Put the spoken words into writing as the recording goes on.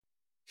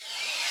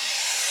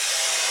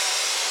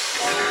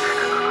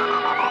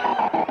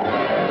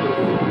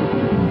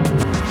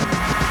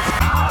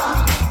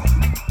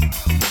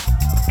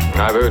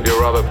I've heard you're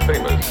rather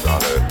famous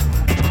on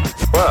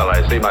Earth. Well,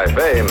 I see my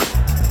fame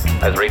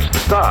has reached the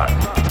stars.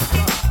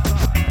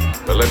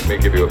 But let me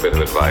give you a bit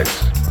of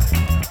advice.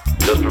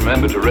 Just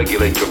remember to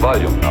regulate your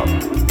volume now.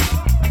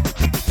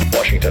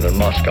 Washington and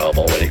Moscow have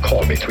already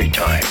called me 3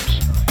 times.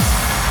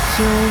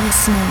 You're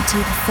listening to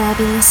the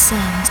fabulous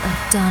sounds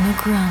of Donna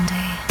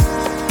Grande.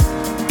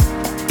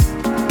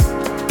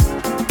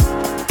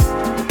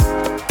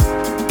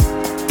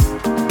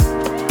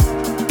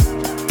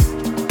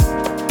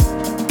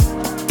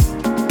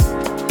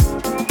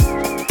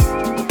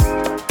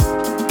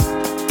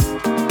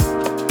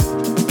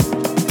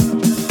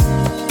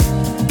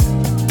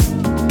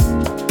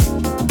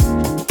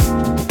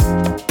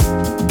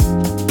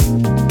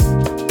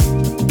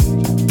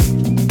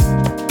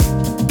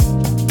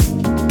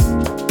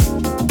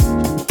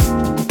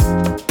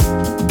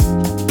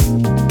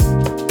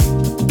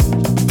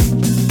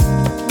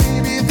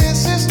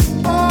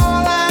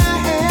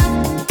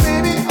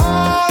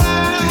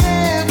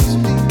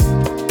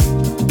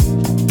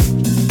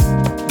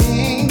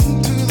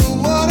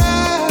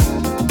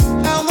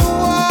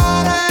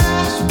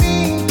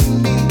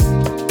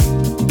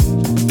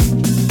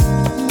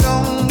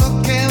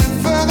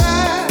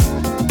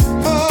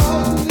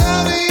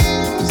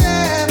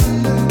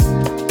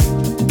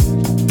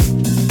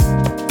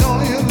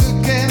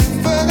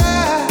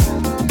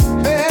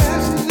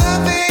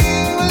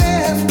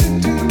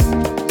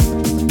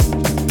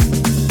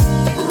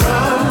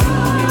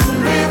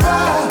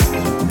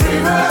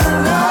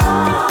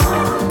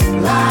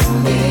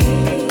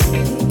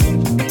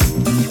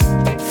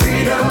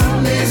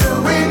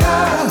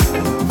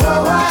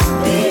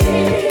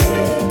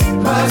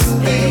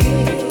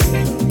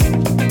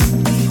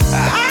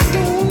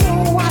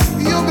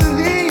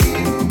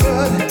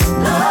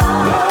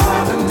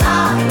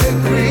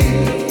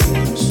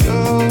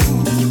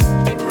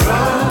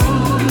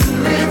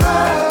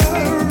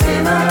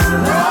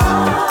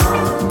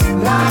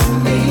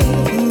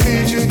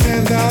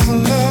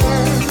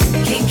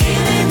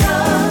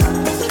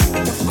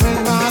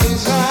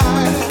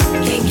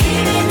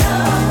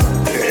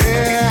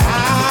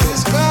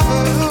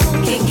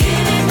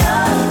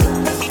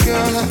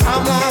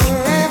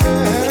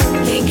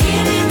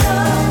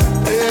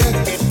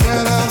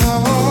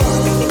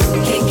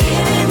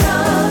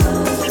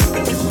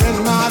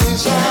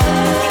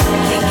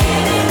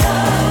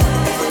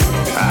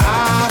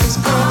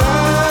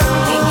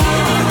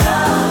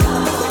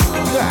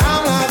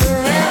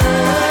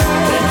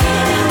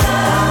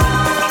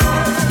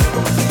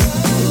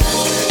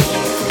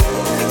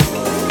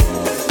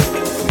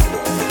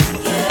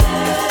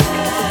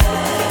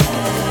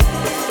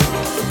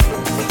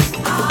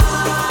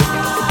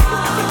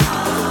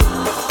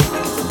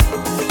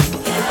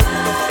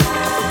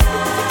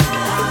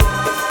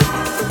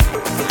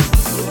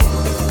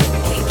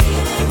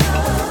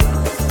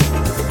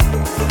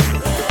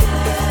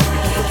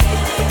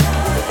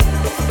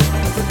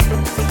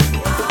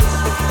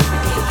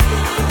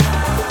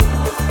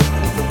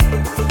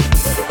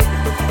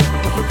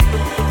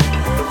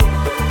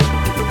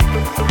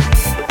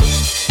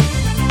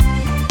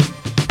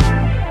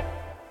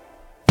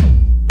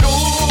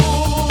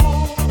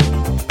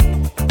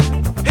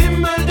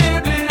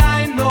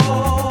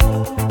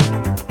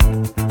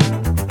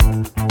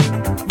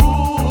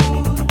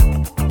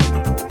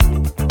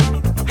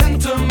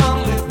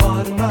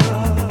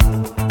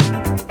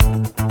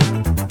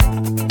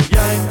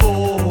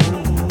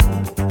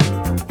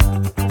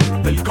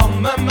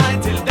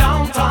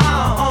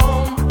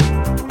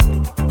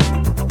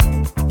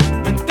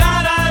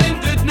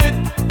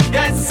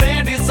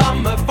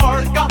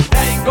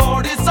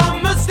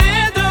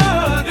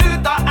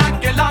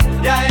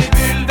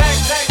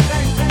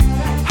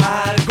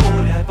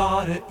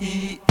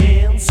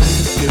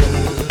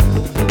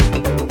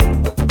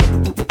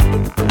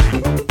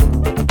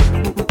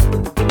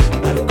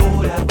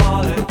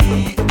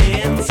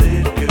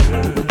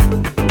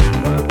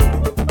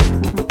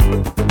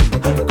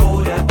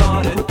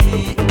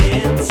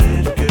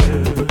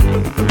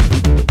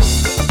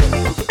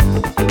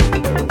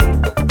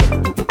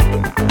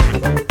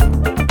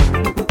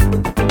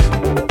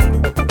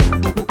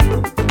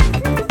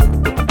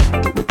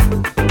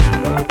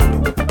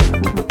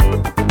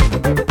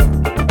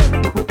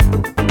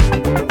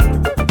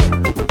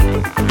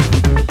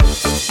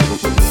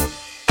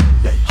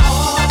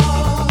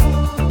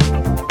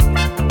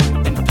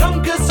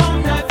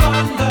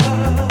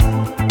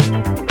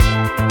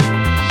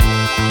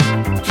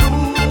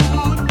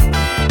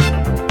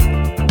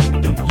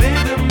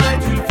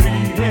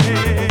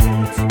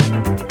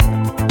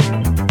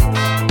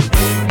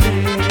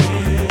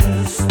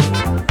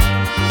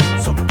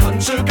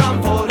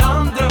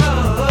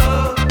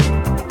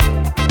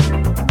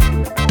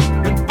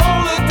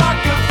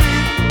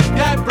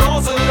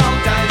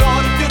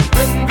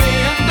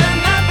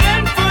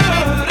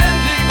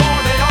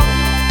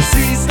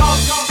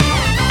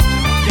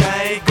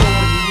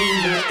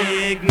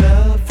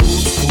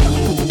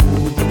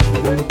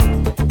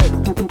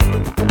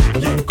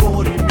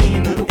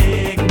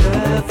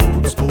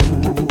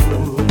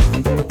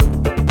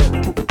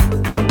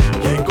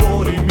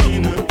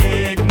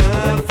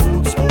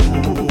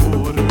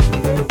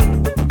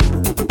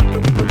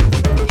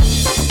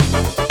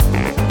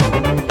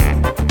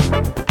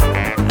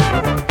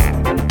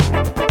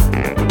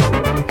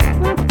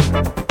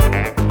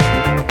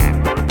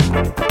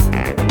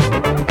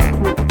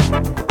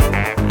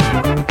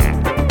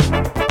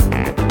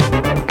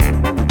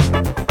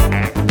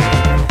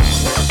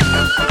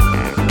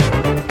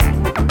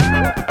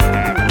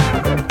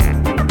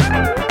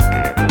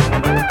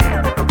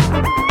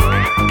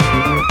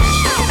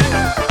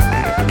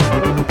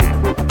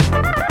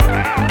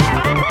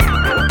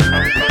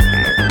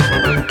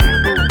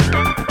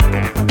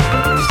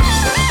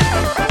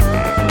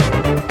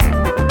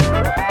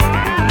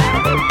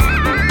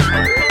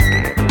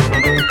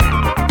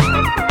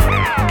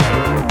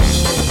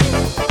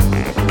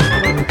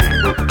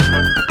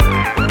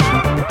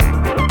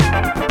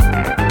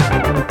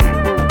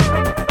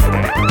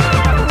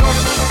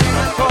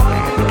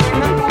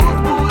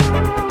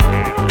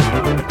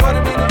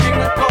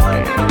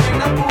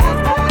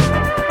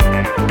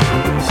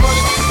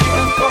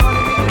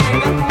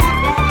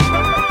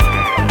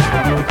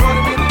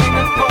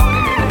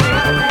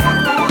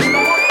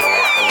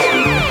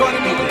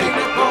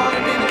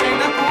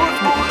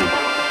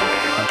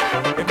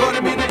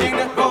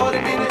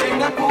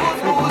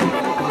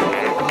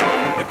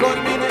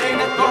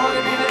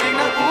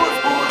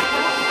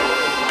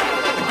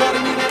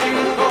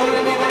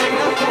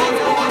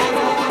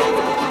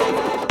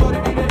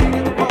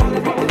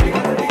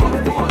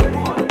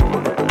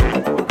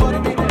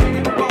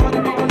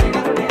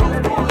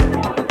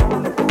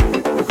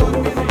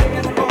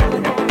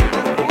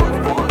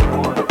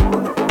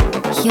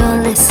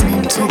 You're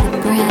listening to the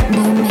brand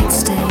new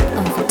mixtape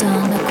of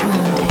Donna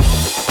Grande.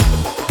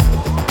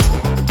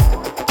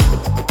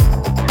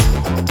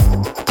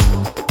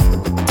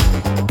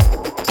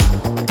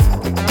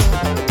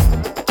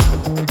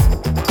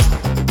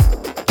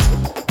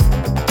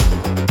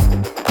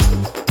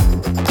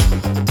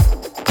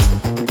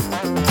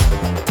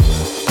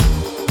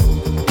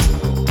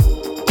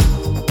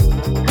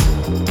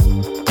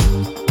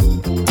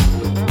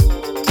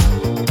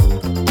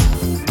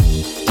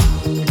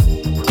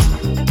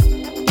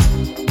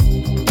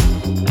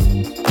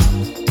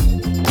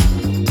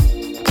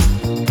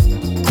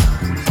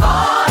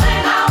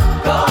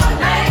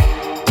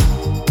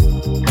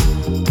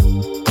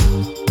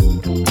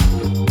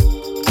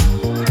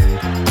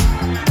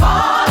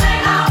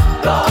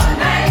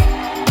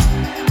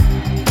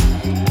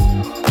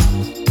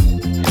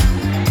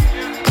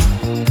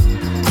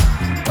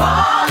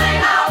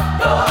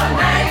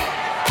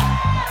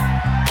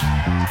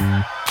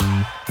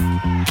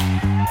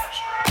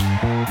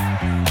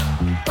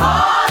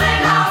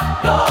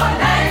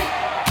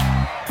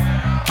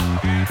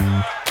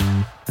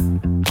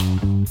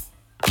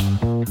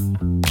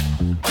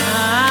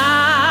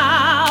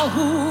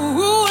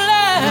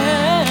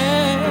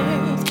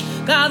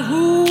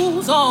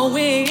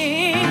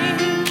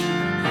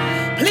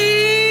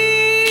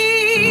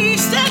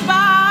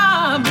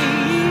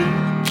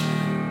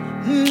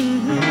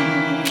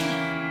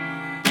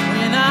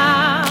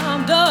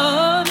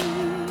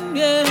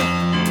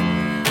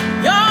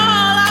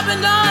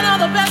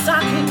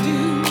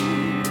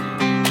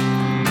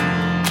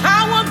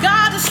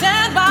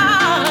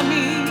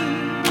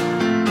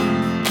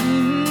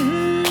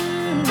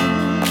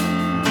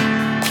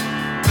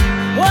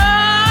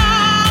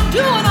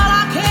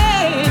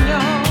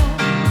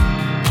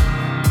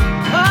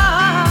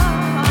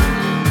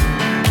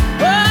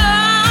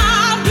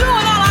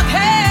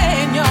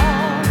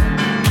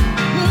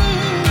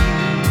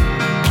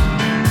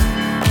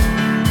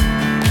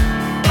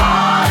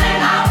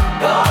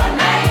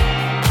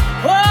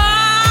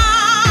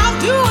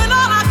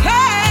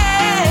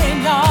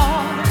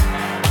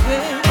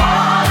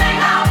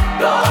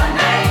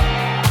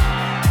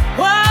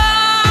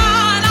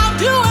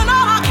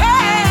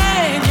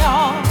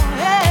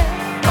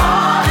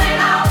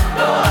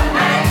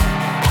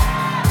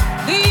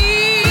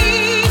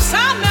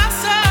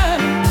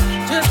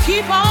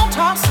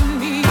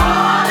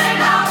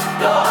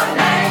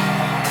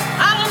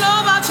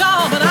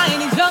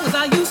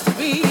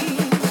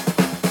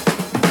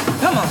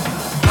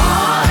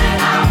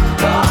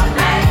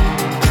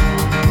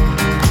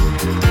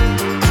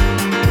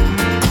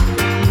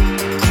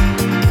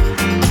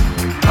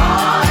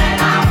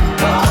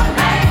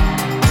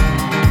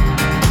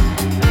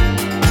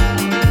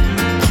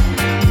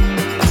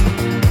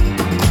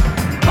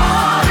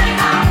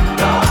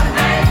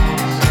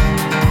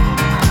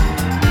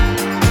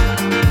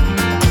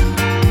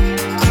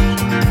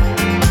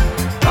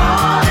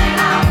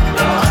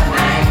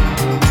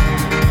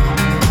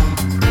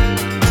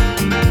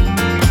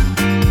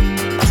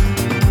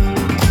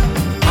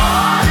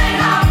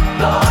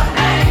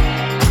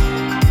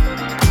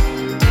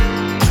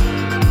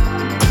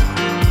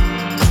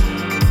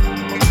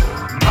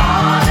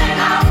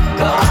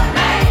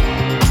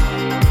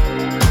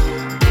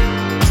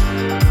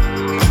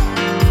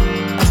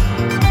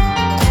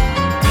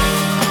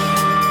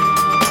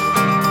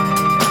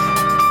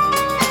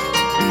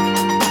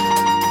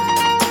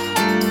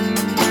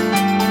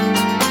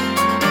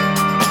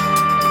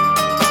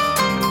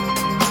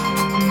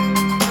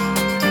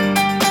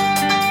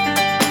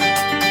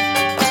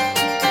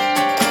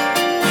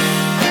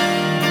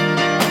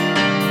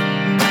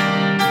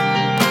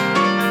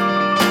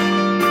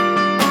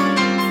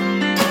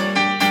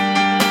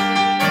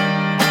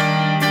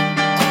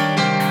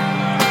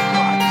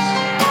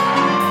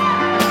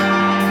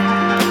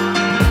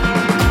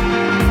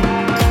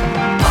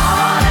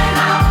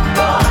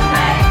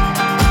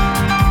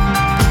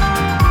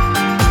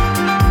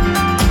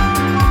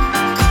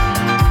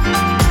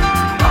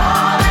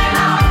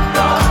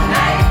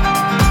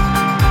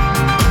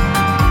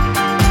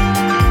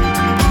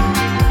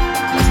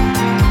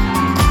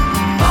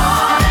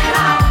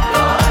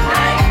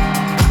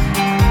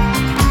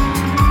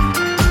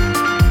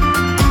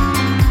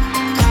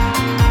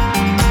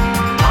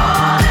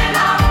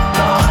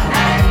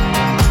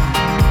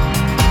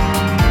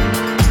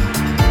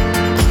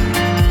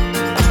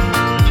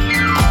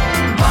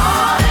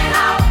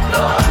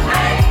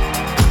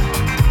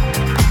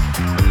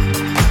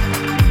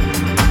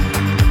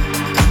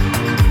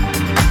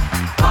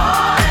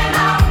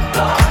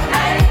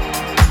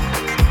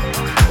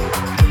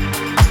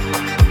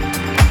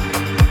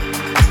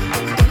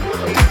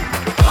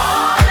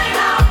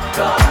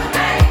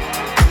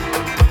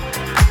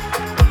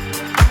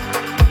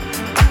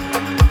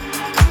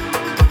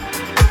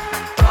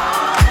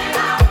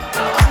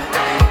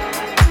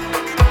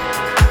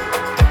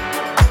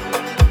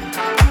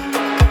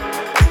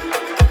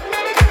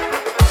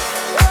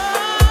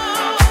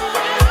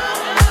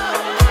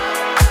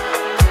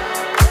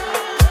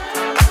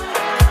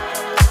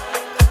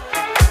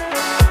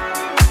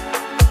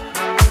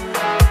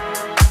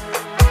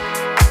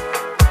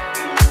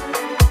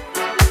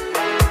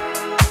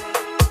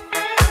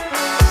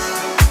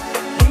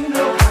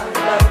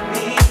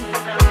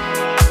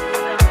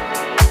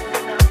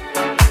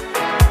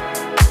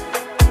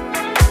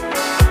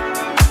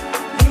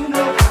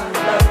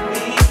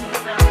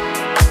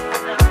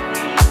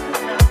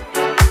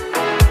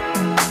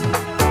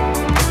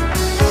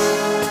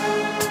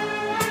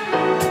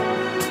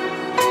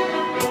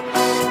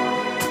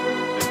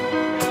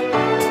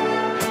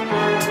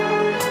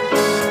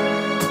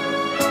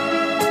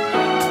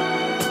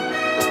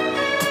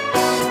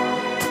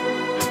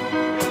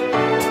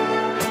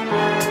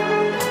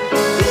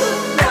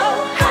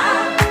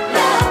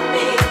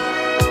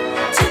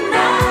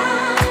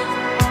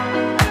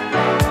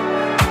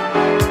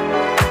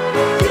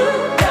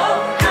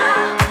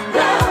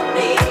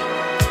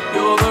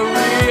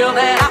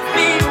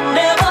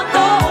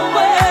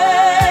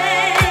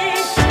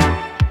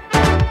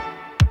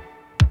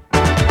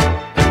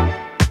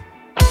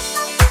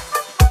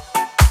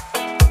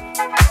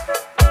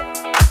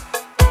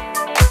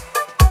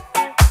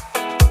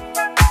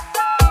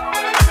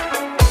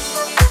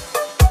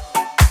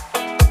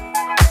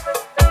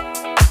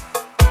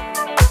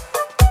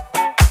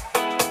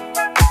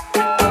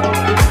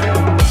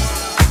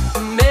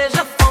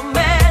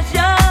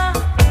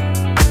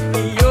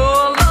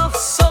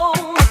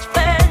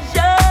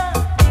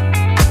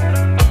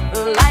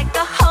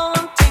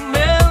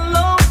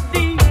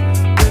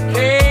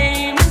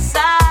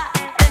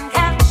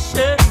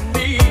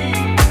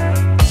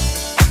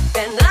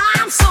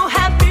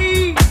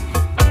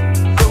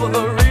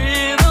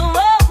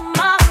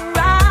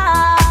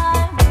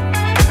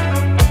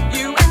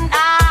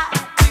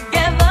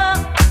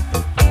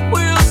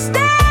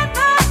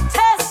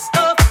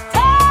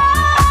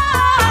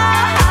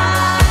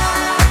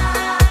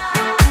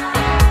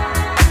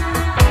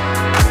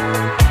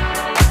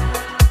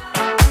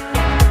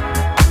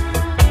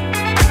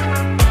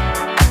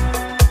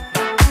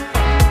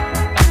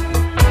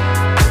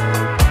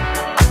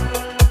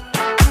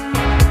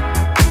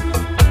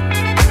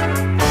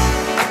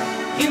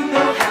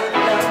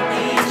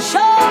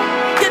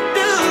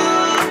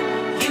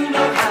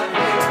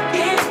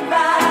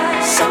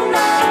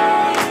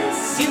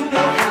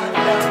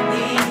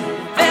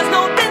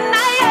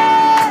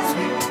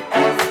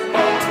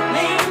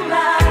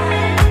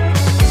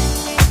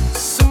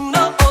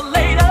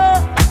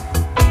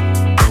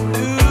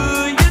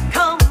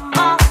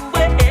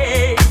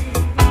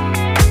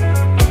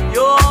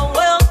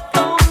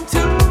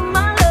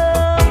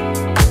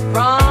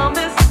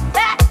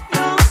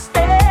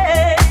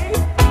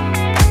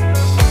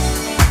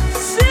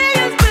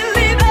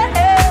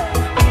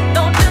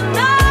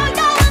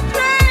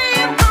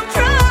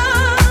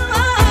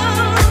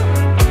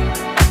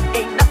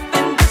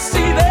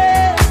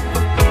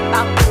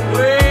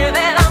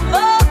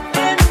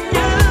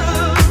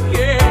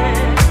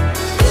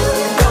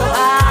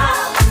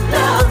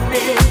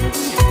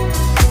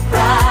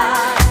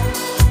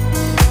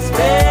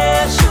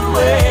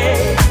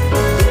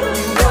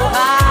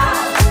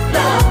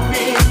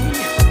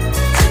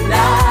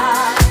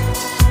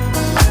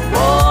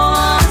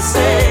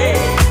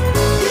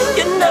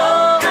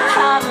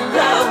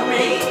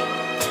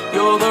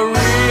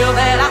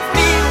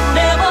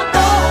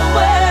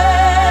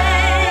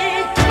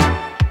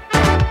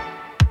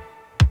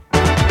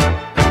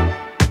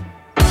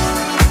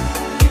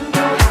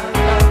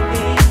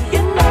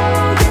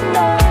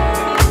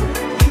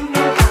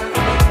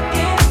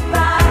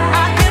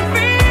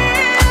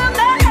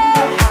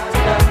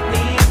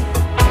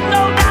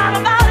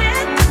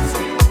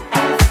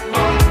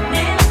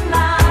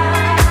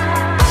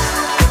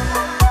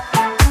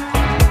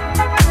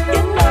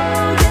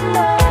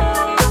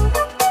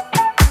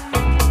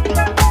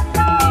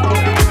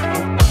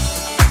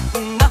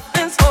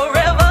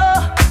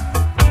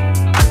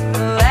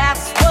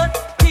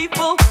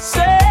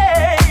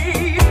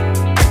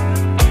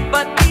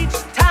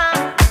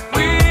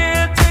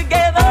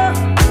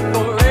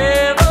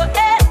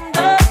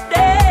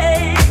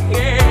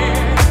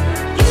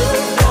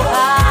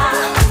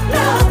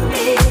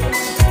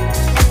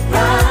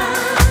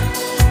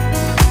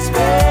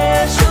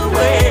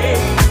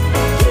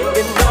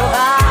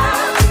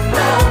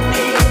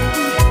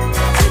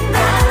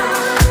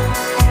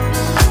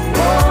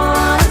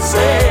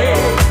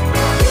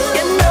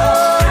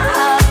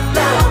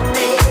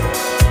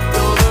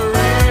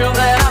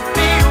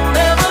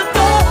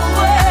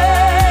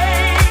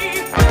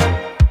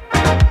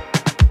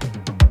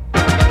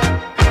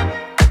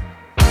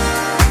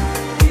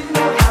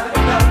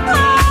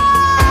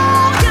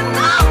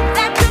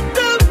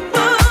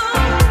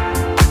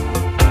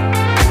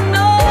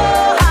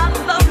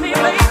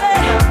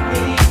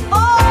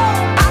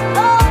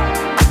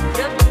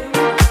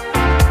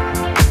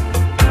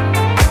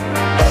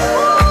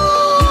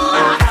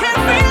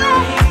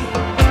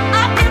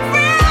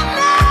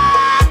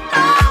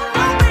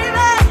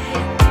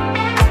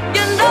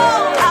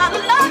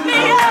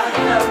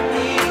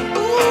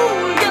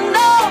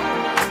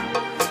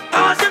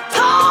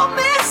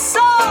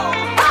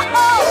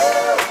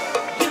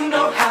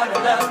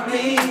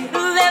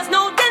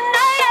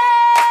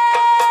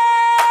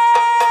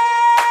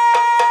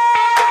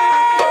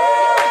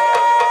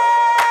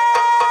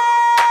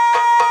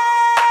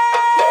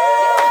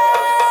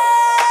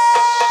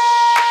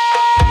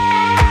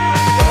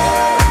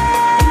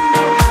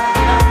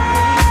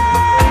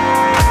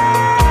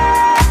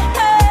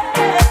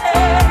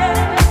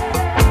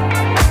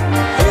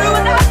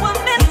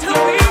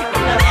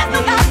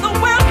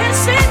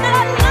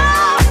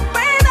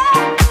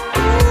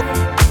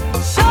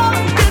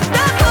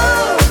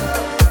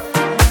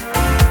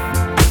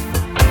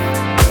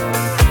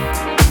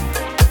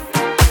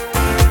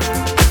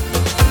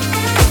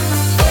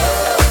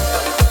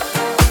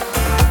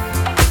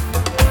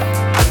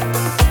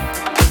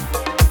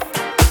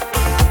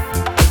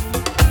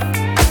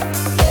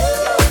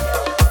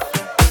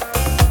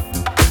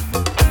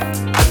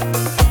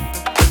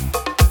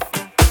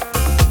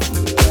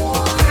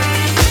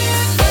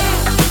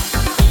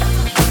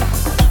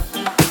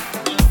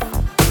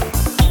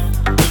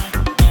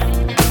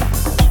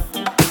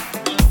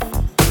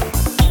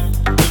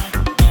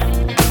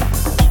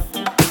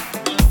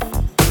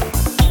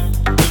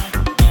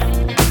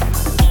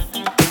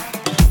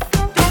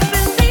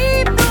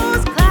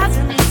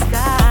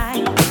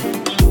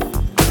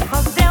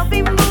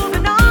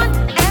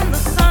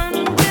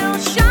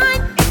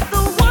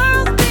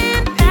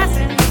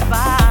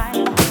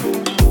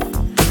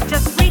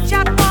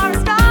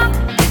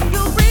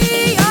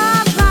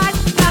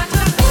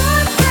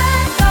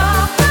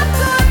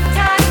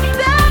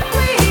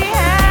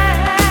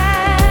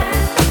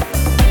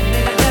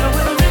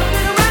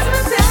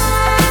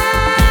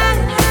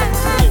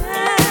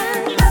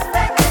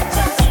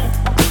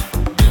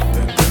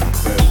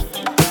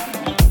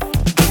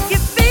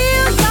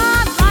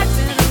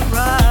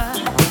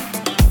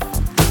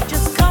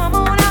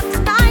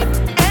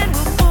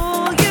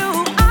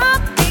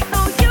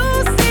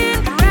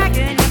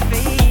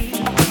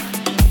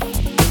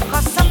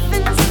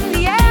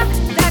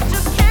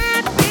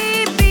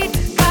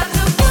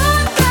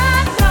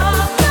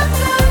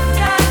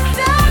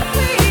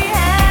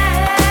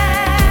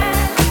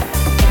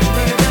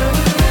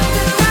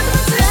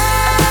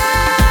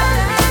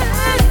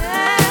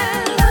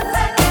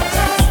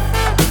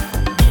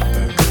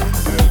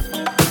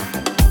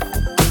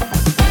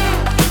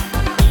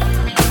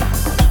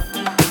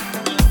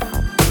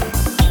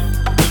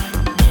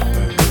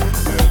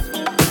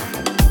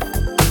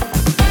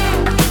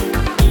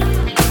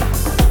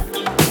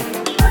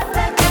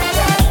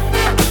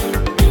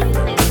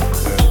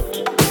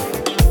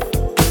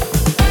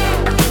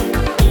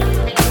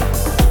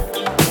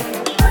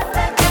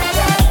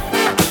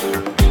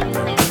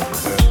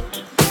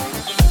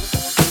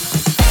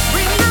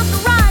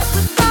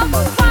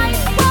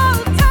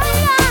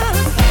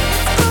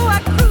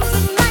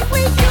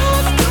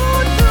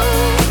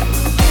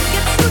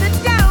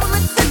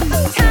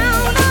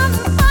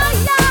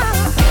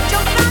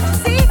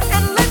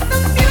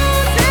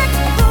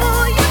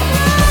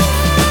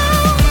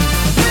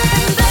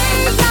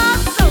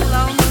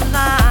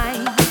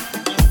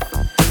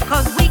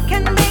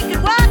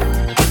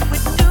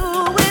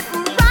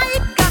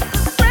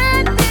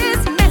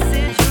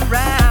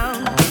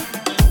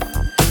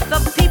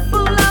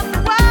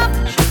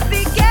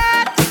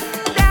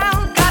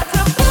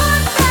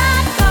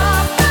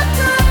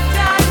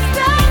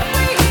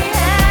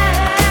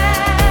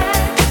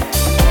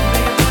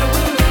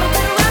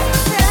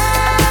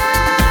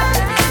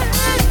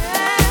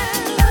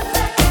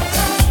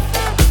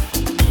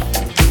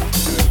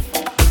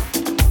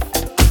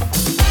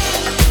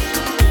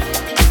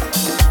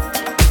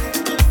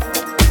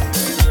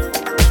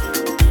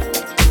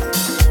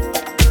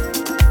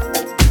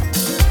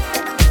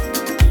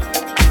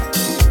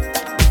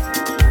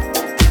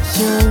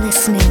 You're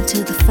listening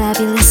to the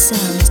fabulous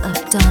sounds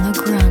of Donna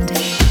Grande.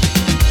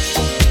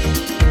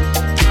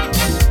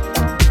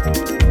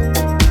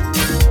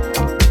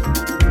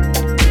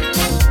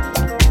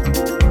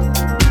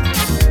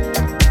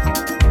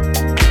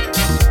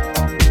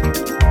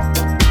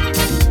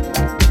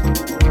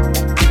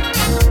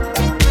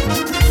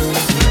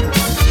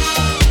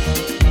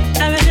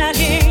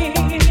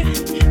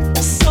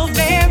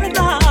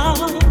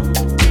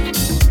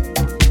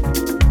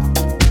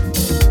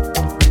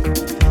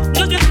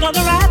 For the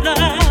right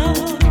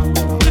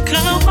love to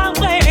come my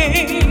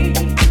way.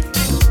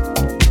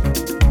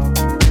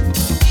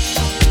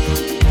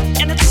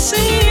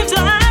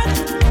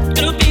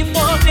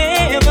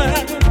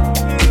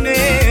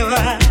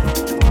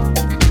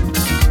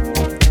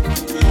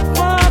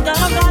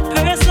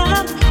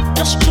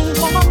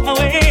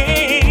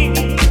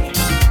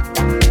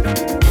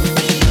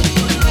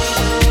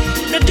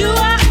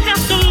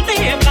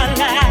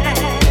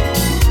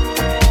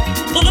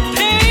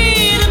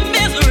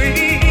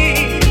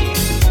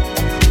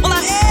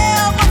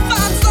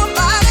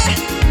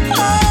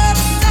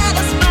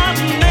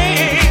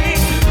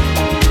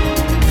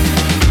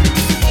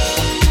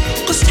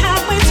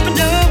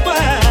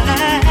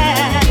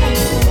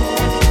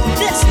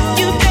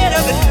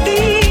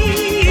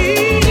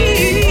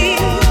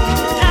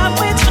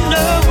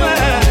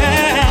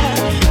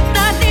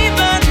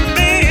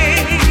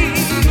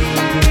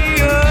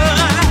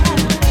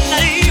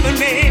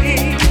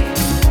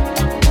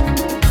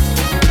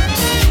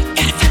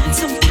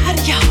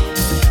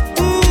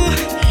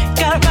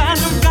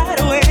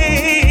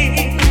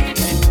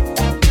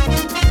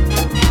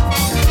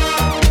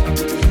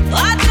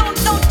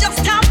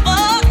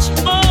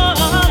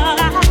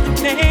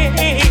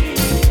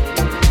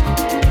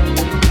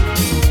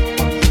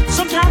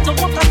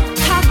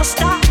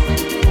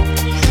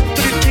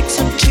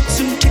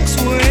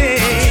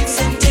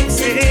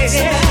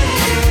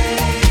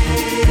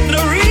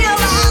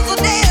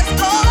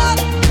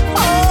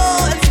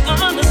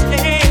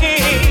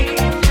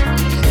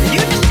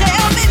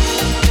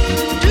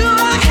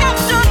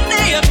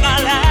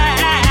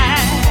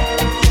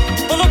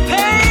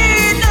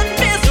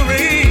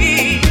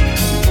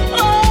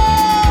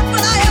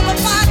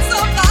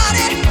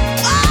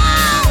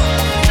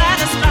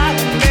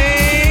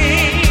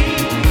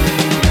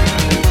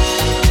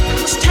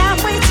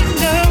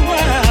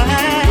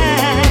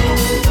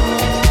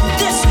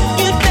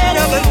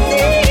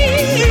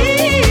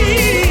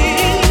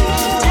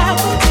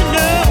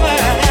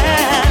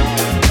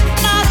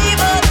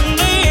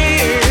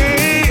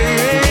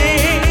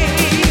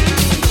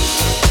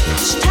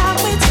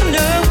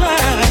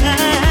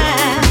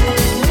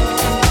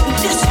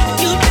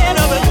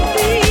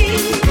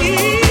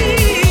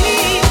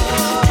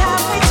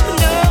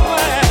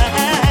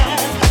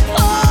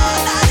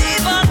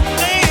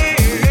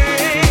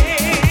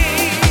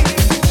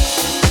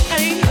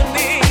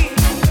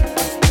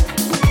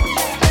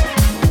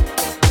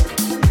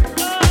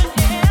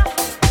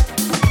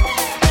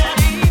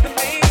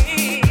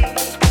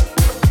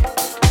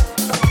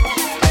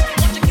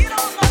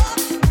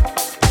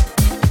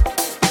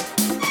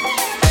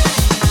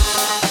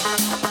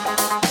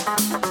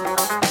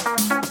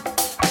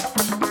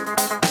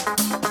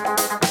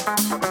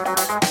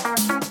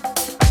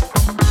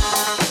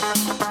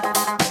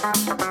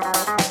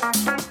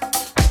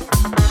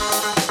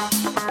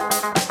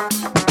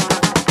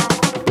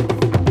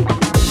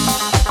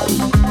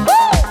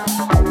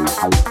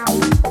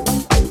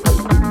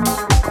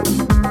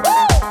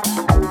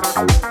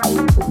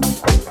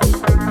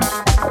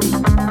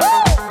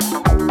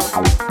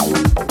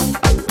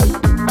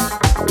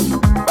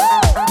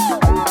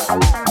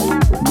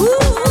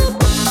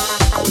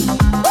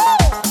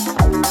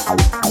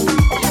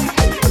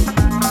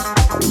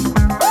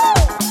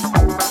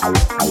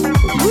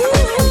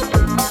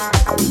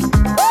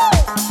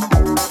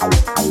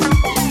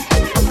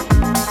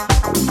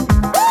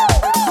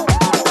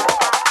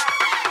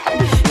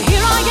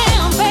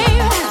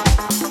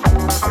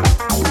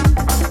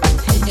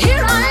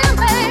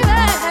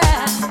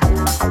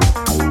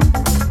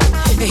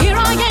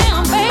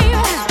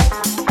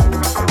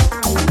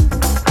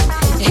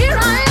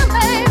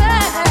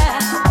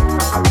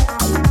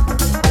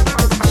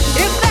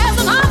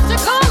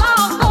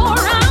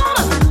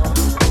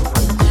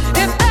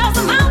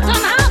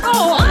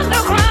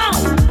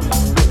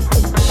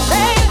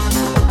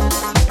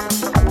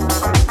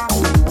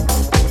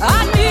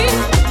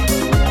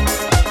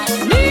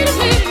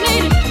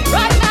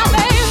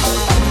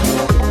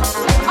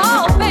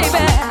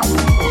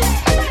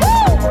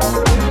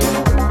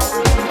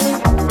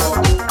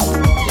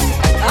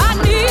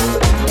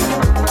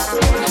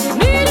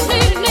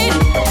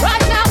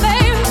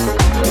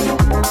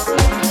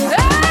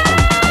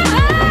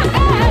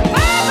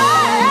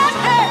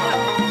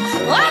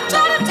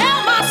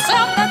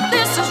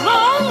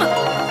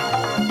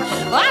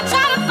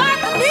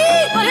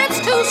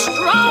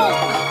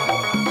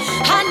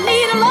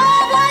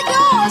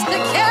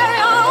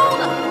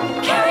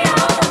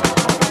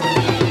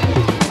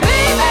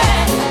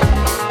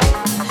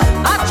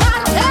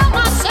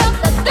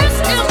 This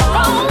is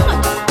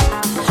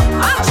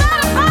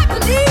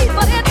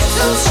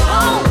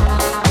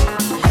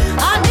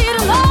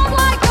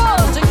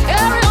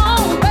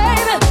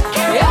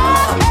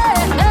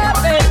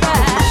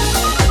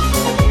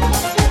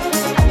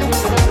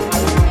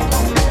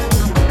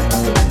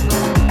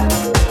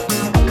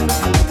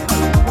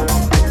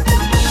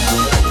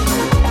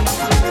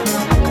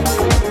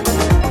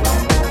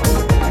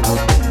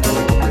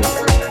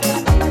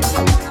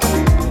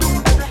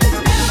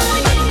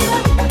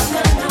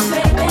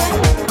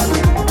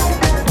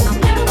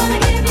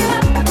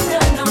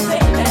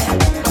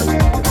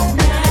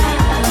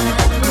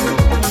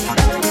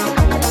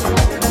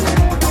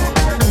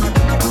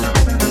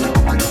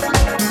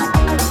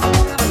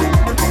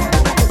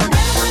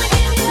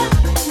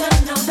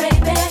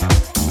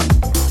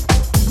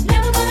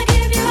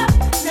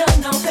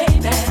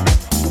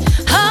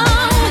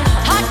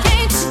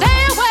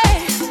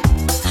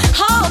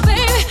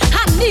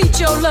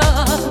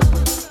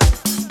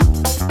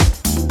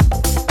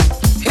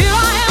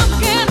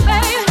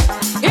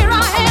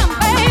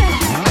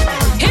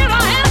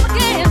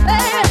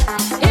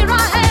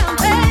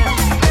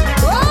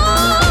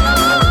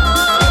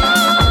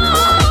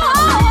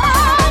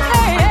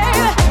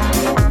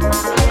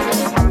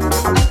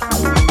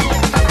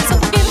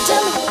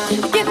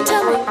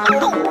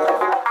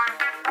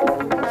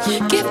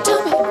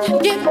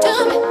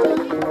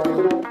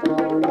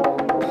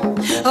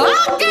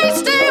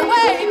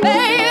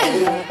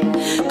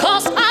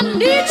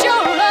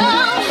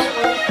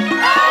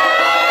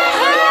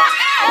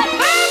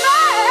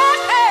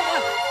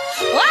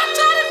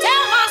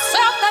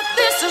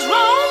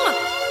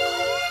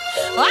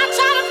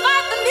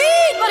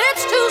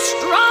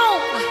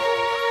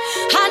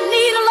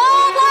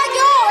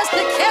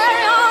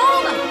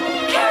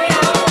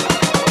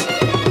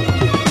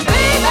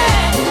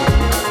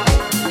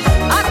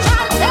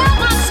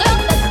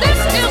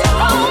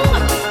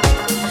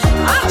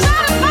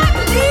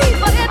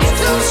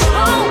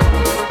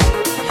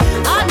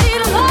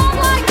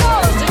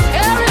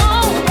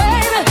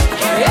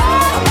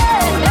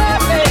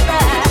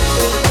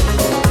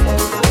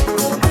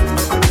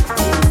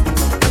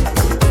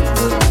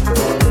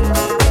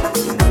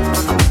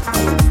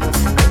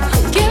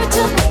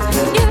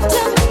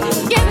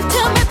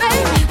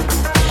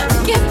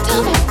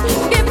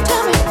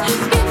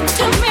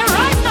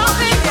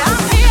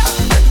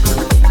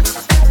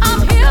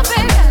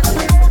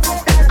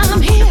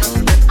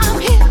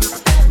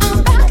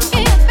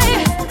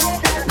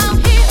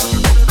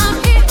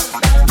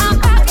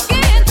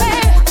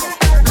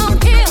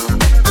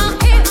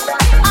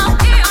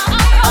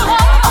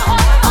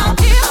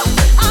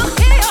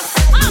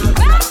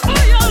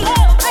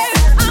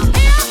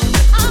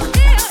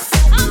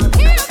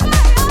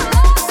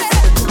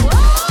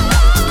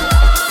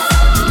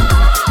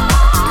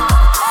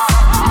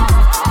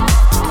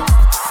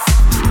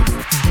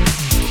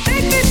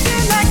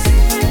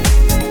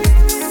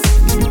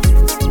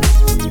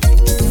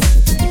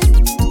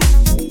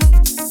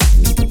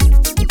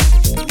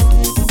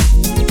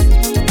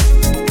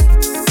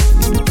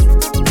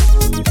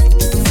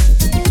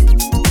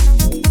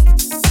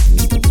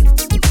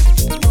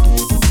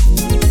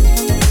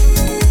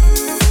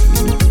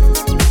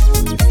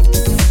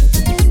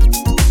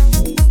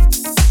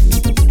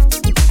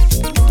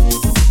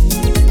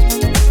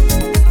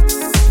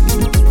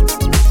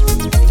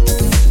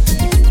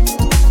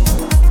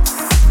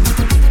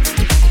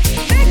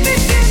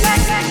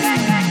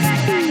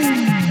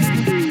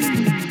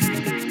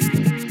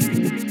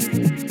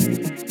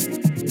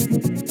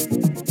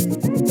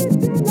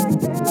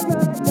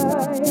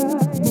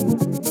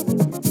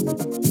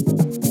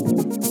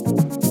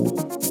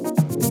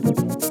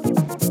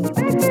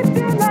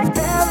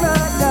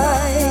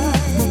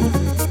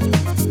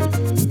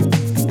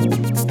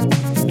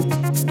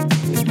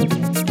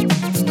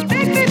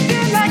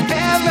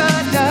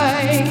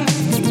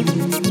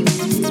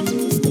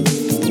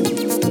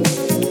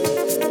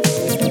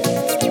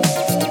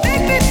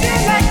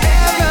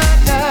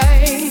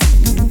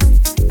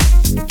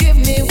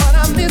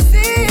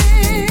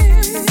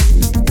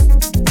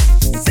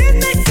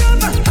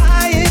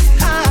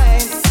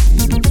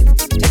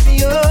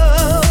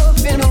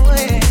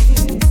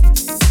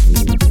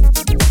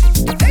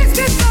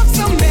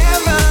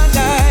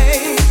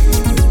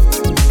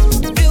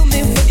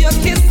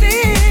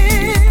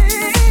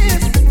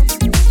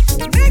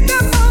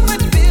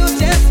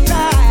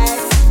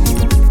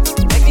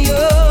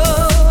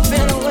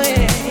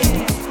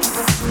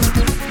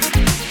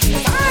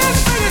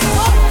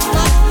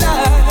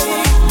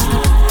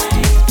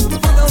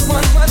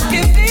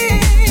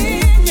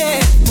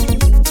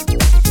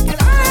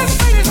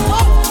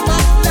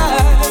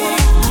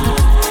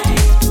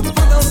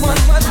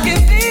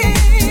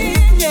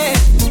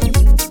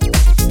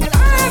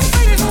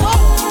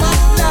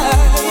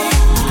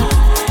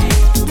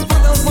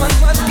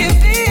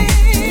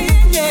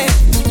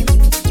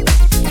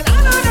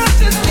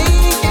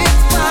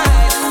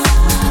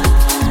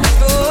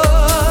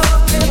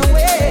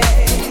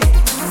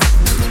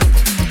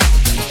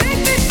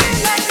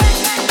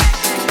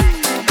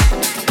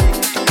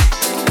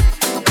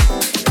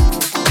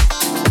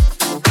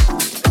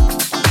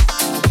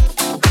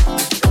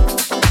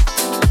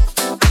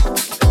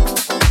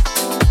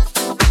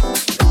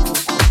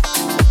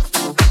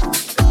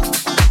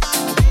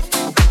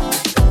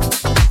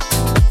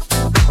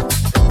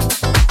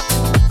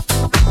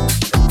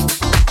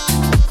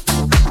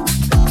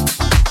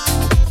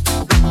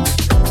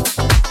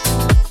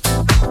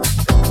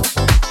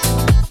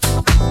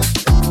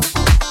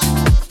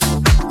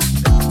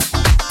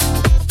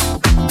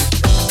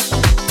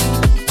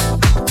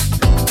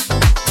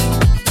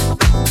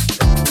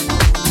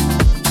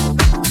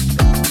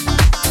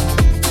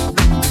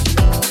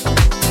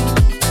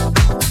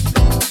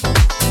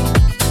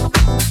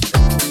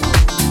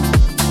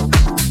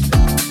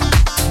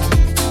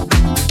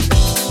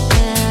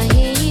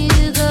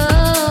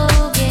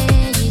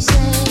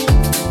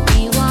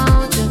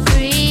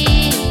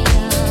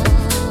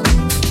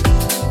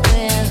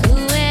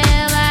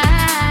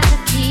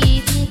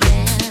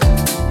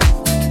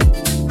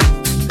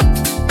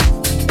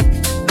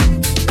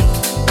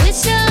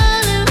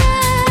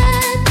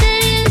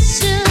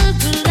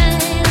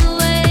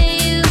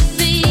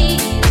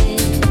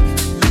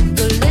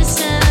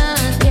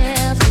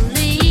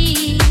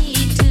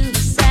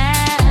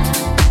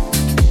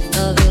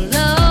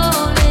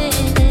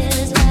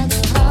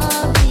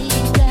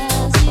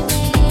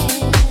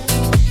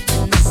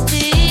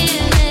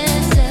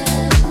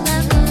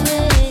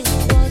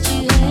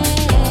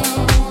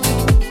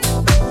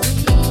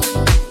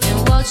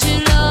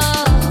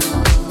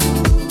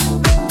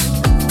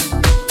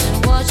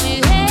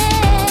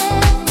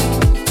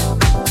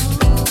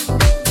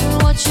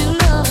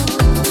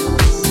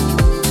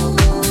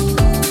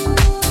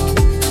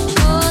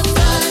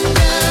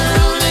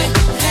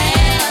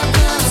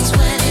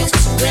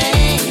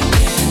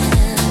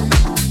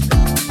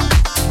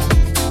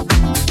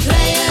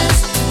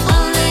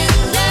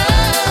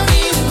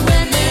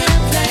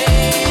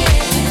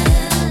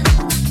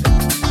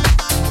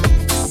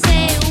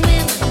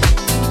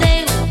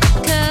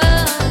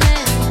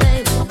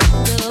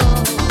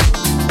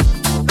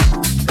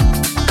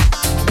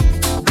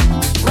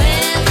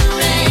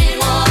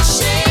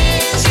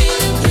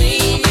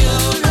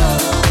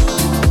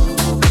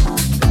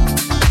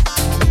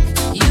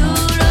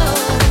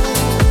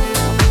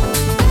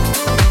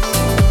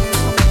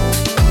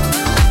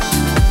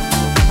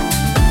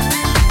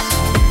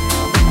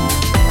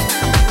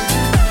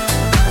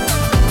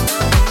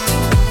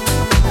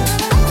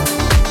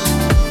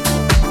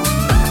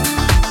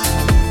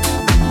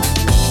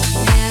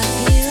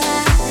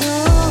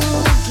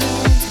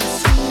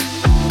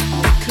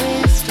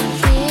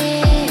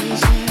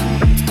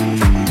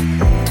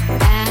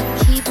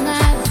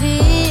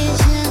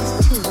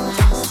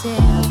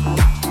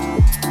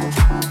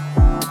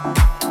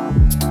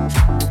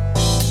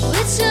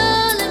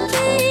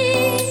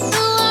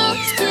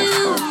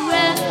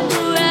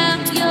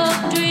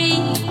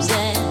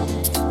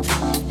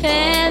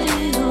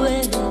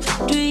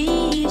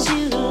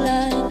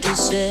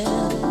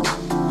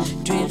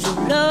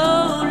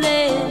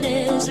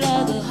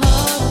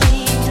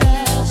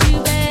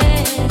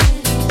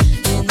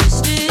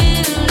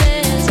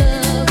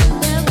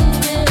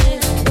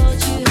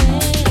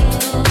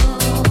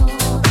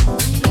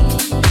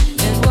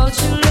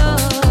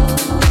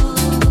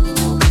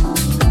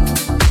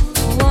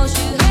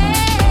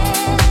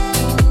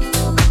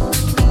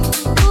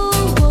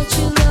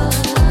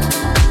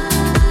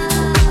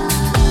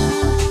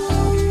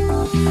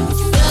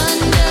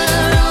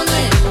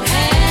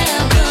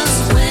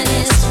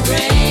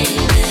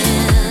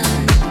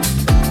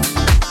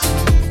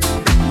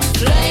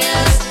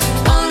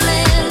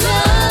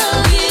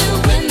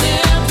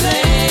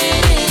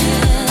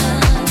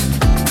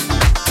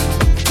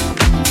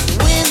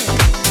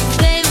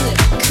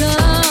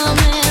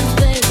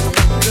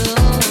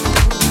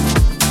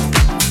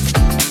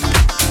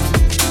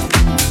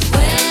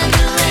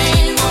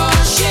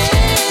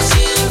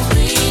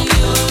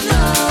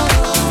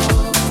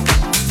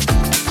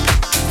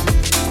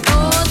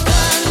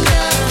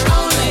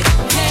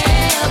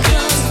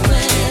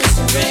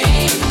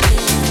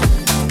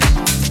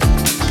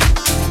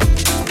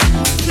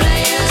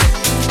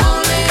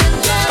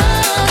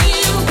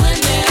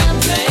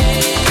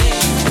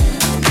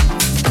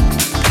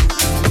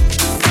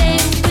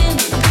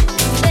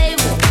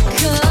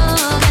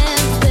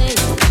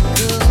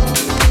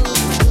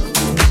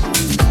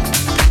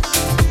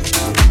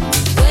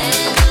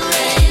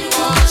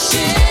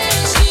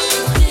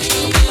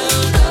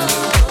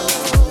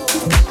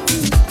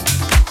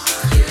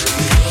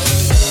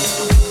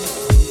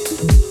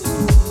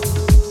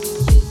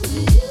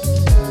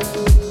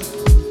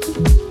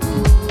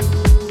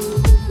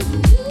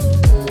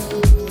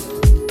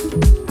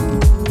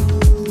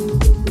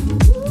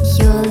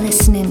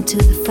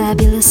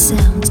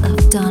sounds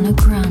of Donna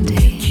Grande.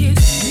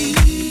 Kiss me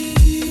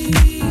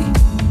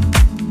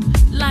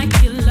like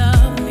you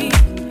love me.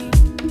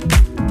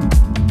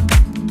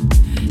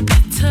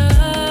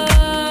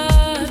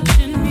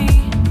 Touching me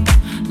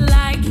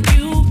like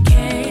you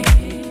care.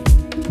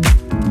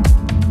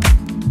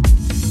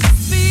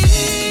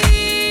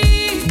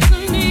 Speak to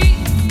me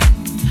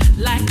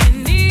like you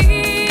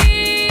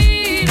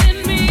needed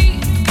me.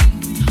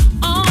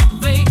 Oh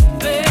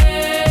baby,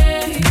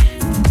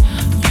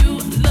 you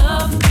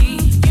love me,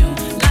 you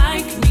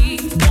like me,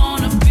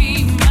 wanna be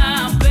my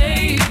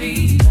baby.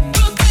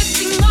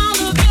 Protecting all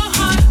of your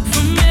heart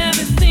from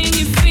everything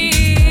you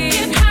feel.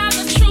 Can hide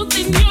the truth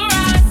in your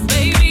eyes,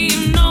 baby,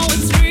 you know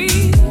it's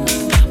real.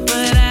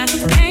 But I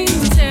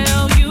can't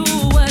tell you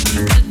what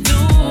to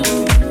do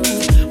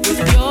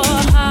with your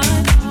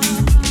heart.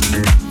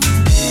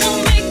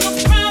 Won't make a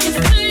promise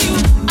to you,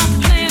 I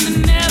plan to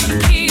never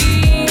keep.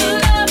 The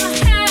love I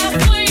have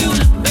for you,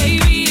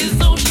 baby, is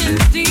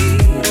oceans deep.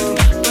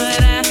 But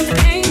I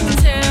can't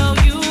tell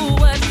you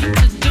what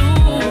to do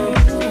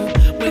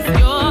with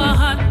your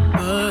heart.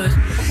 But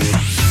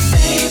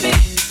baby,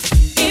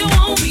 it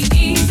won't be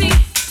easy.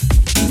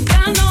 I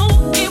know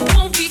it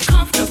won't be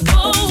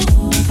comfortable.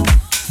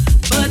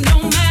 But no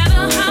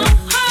matter how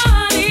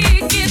hard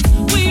it gets,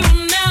 we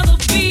will never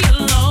be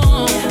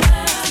alone.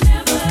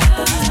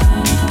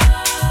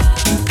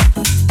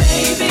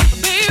 Baby,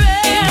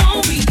 it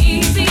won't be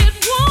easy. It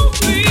won't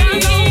be. I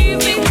know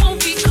it won't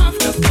be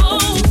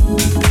comfortable.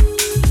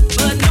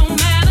 But no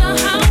matter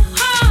how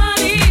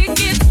hard it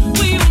gets,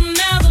 we will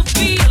never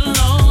be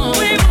alone.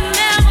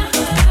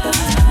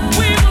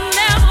 We will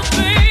never,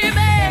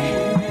 baby.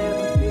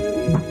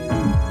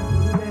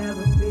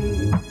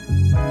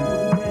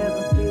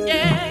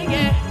 Yeah,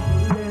 yeah.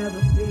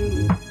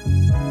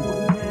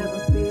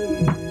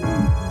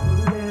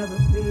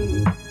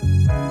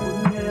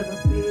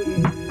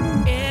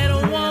 It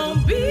won't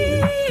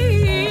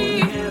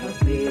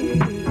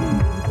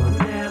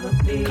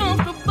be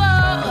comfortable,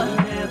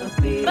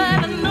 but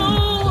I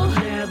know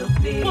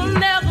we'll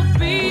never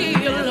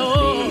be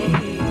alone.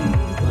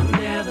 We'll never be alone. We'll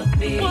never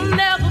be alone.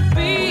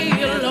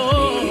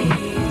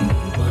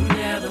 We'll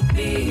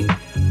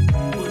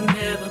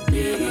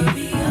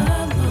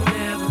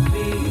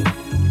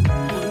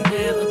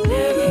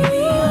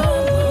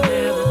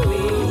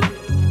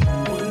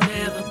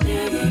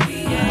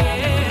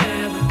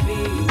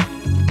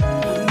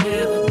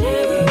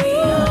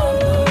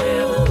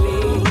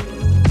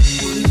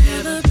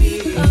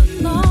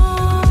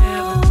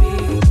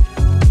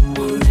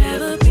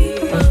never be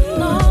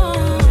alone.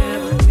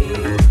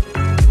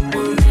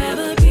 We'll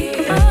never be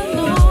alone.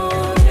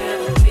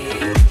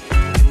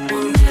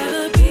 We'll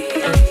never be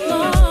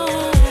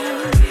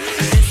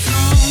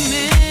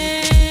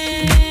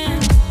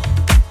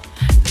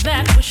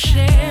that we're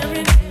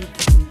sharing,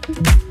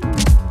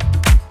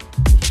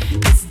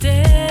 it's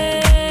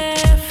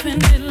definitely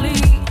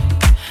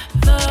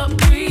the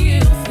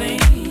real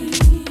thing.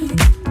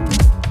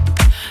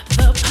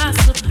 The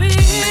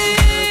possibilities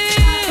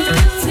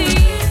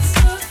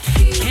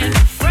can be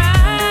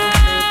frightening,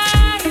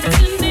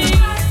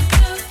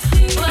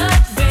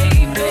 but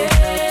baby,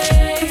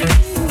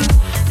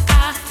 I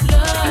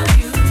love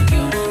you,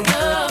 you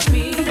love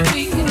me,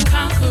 we can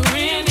conquer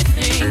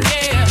anything,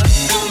 yeah.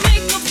 Won't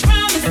make a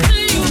promise to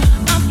you,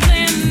 I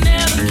plan to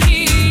never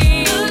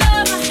keep. The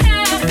love I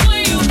have for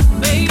you,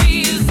 baby,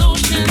 is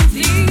oceans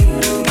deep.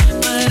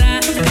 But I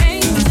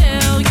can't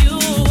tell you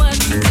what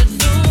to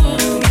do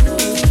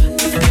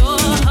with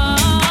your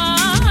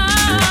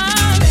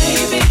heart,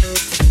 baby.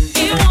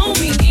 It won't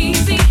be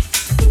easy.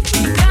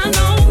 I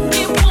know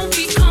it won't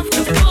be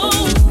comfortable.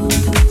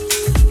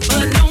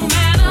 But no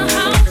matter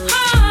how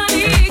hard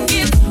it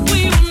gets, we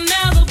will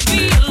never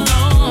be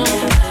alone.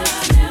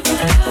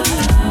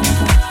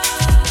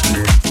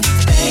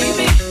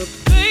 Baby,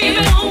 it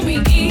won't be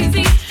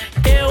easy.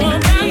 It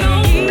won't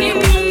be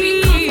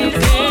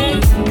comfortable.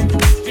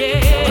 Yeah,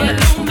 but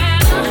no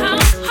matter how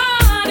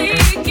hard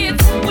it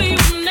gets, we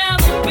will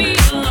never be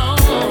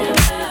alone.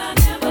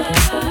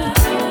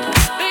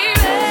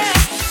 Baby,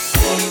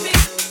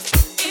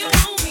 it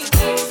won't be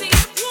easy.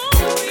 It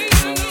won't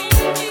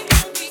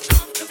be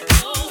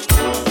comfortable.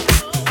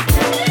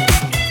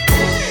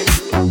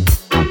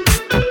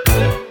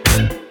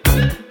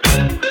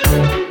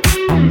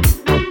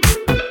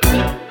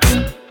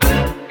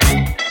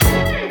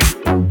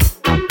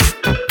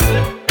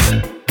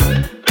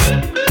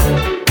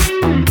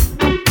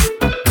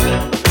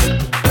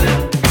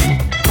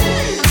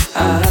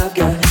 I've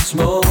got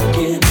smoke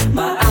in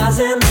my eyes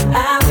in the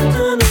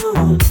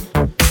afternoon.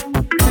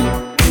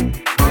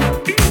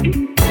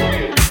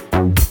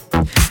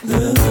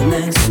 The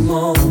next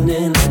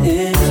morning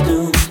is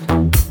doomed.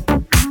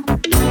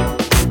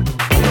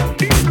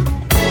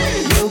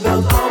 You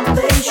build on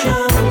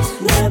patience,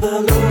 never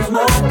lose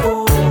my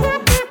cool.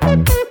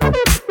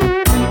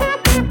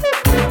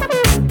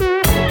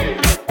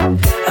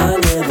 I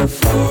never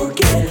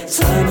forget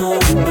time on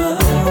my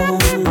own.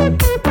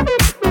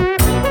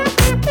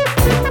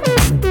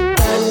 I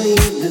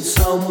needed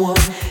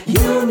someone,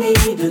 you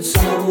needed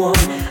someone,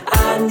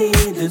 I needed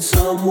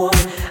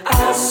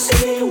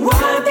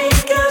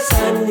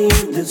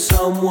needed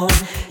someone,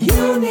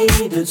 you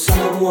needed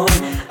someone,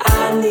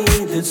 I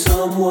needed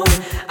someone.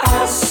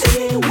 I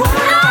see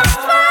why.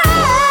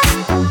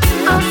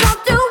 I'll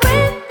stop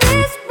doing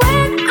this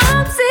when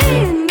I'm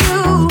seeing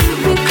you,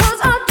 because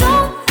I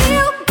don't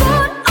feel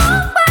good or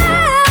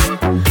well.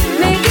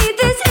 Maybe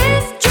this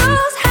is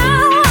just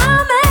how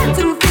I'm meant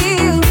to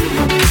feel.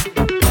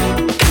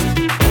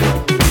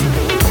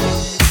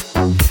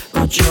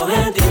 Put your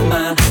hand in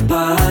my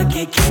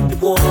pocket, keep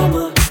it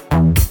warmer.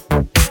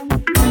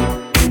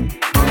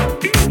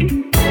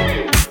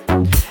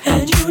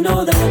 And you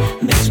know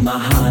that makes my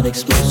heart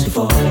explosive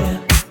for you.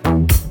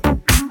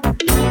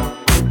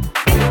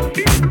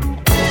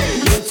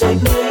 You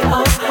take me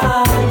up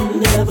high,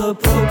 never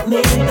broke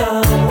me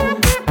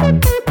down.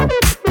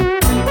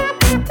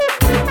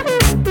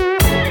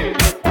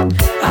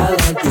 I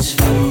like this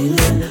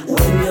feeling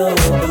when you're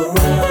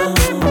around.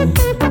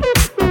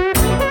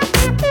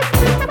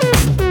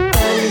 I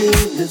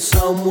needed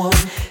someone,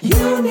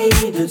 you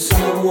needed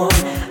someone,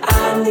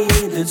 I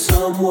needed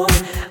someone.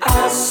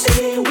 I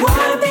see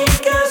why,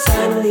 because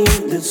I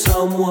needed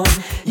someone,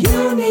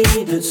 you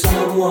needed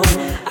someone,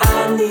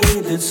 I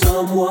needed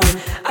someone.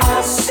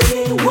 I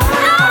see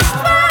why.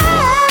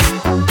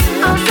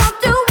 I'll stop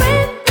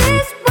doing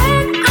this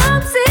when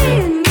I'm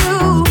seeing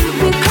you,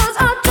 because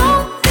I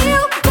don't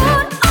feel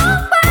good or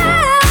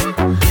well.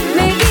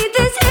 Maybe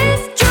this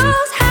is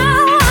just how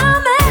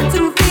I'm meant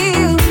to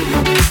feel.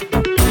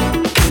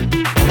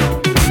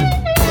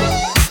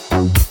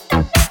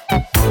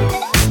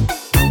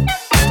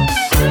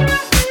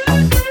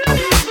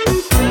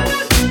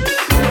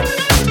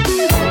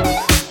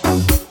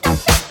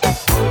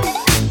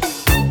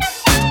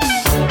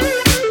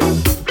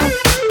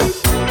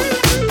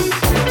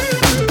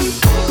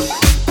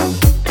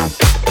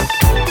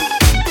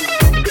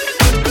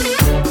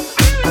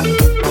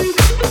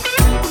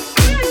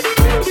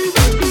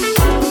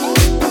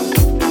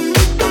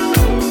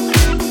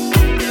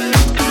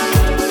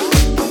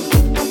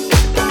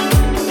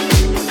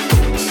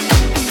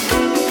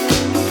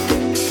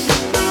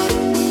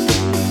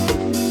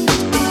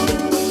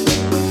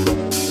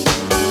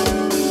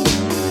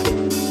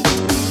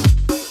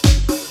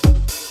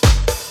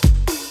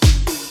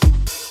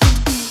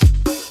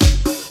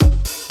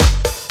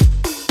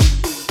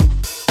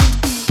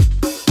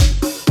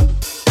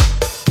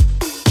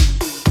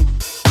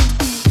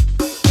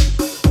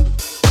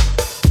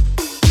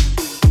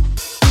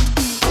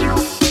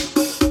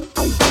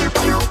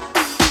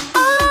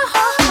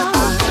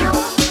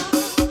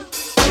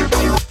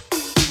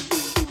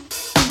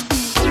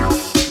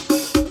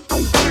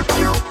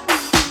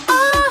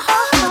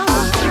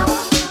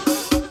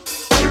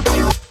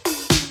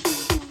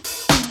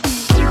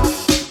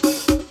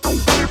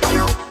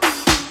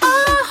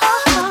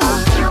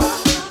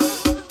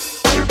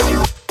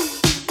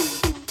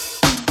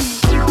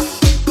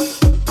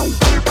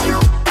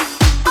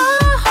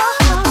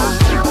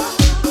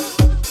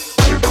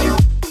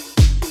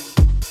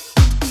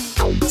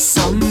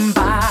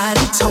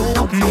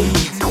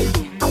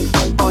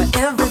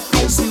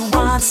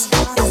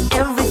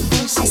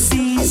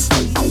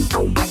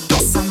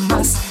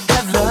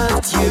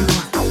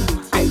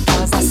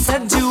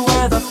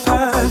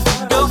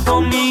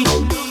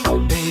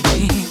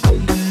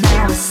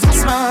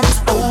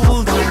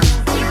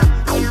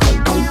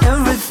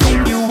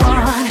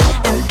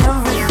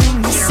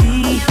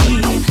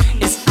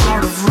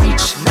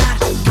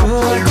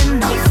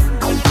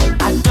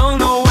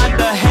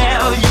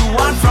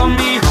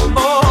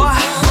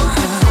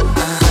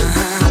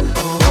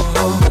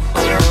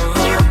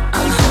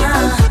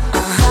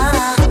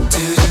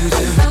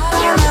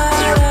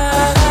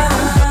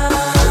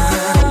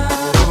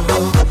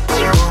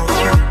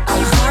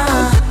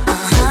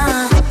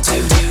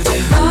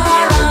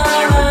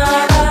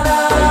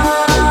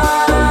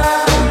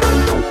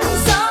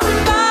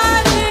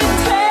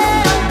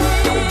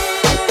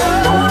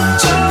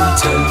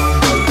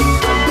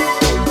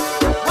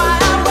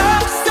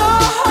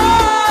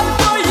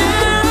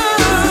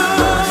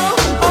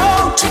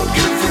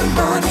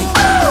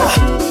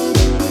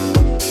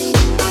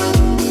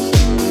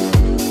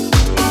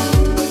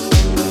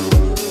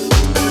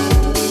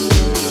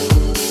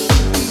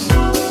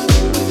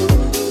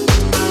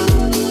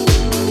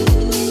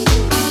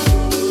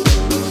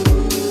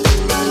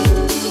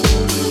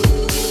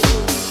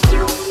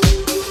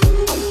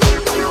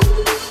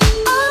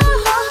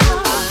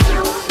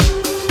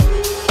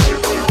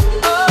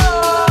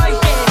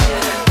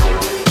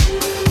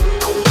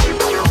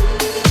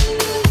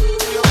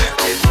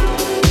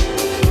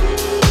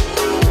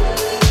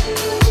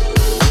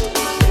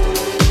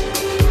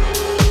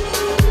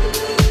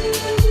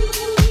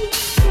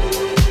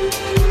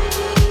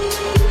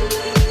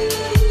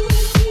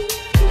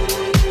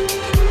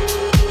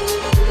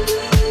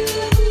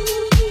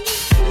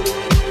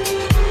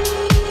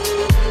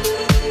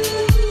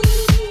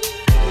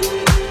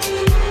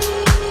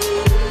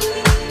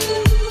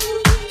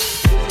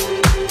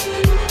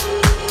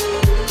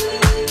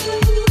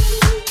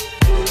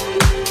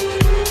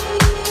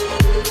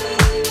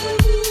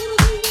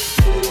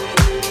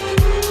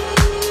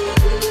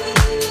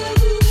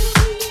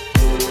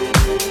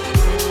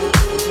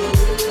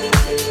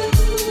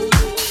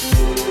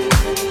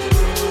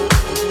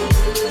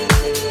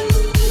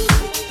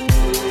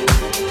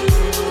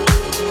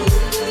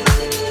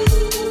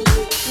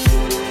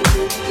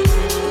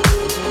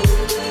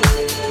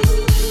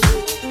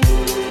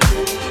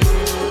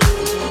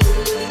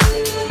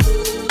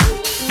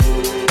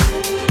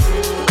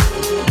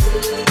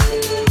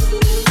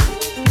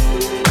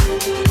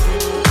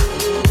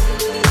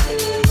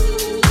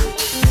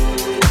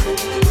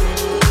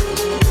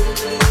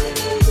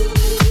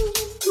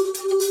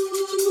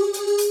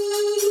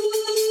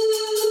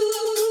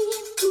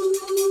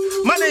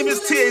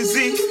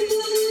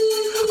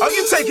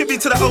 You taking me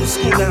to the old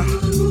school now.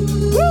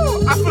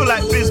 Woo, I feel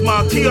like Biz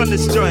Markie on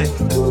this joint.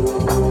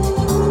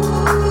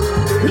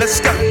 Let's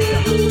go.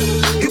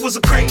 It was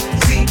a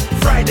crazy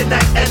Friday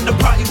night and the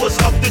party was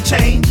off the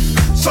chain.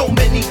 So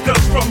many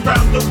girls from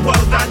around the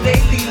world, I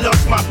nearly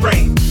lost my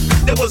brain.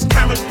 There was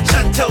Karen,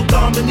 Chantel,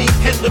 Dominique,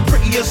 and the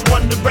prettiest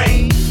one,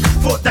 Lorraine.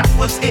 Thought that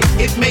was it,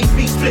 it made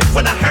me split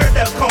when I heard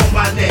her call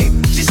my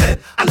name. She said,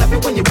 I love it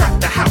when you rock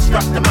the house,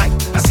 rock the mic.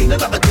 I seen a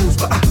lot of dudes,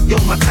 but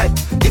you're my type.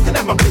 You can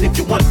have my ring if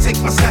you want, take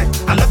my side.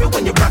 I love it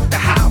when you rock the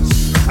house.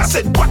 I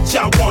said, what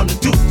y'all wanna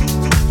do?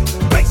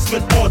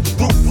 Basement on the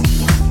roof.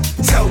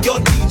 Tell your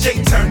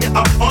DJ, turn it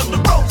up on the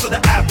road to the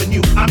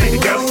avenue. I made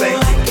the girl say,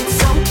 like it's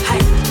so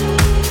hype.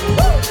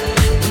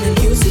 When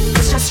the music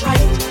is just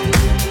right.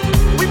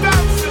 We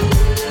bouncing.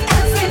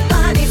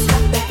 Everybody's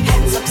got their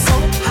hands up so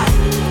high.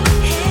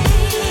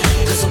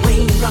 Cause the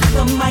way you rock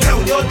the mic.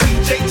 Tell your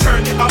DJ,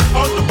 turn it up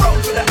on the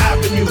road to the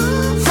avenue.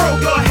 Throw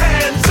your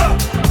hands up,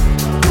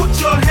 put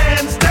your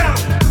hands down.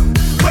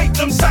 Wave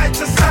them side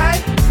to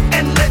side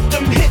and let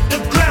them hit the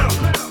ground.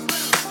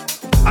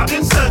 I've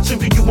been searching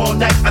for you all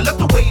night. I love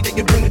the way that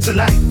you bring it to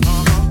life.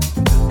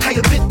 I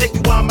admit that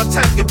you are my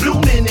type. You're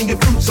blooming and your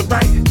fruits are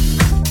bright.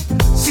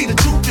 See, the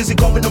truth is you're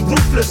going on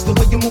ruthless. The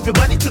way you move your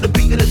body to the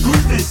beat of the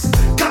groove is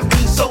got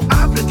me so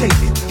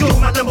obligated. You're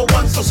my number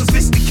one, so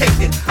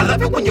sophisticated. I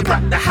love it when you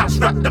rock the house,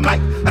 rock the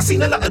mic. I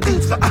seen a lot of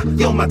dudes, but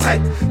you're my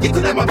type. You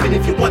can have my pin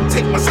if you want,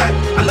 take my side.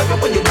 I love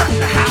it when you rock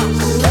the house.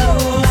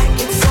 Oh, like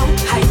it's so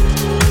hype.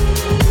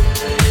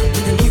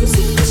 When the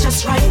music is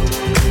just right.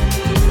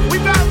 We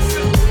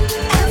bouncing.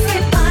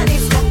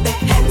 Everybody's got their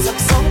hands up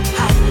so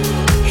high.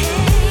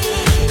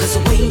 Cause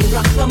the way you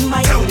rock the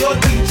mic. Tell your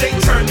DJ,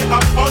 turn it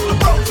up on the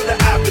road to the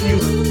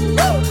avenue.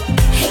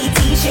 Hey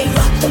DJ,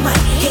 rock the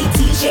mic. Hey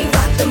DJ,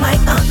 rock the mic.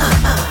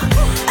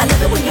 I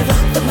love it when you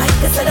rock the mic.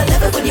 I said I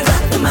love it when you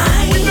rock the mic.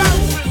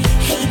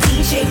 Hey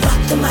DJ,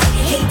 rock the mic.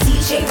 Hey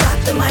DJ, rock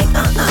the mic.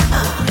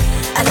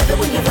 I love it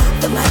when you rock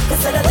the mic. I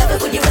said I love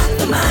it when you rock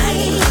the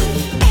mic.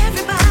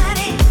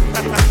 Everybody,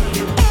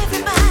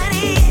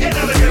 everybody, Get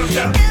out of here,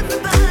 girl.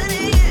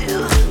 everybody,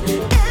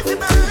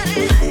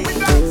 everybody. We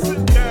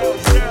bouncing.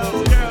 Girls,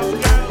 girls, girls,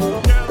 girls,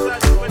 girls, I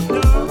do it,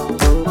 girl.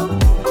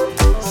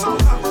 So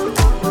hot.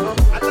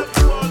 I love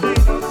you all,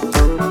 ladies.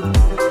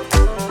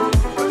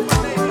 Where's my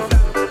ladies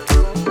at?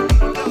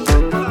 Girls in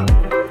the club.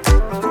 I'm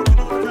talking all around the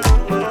world.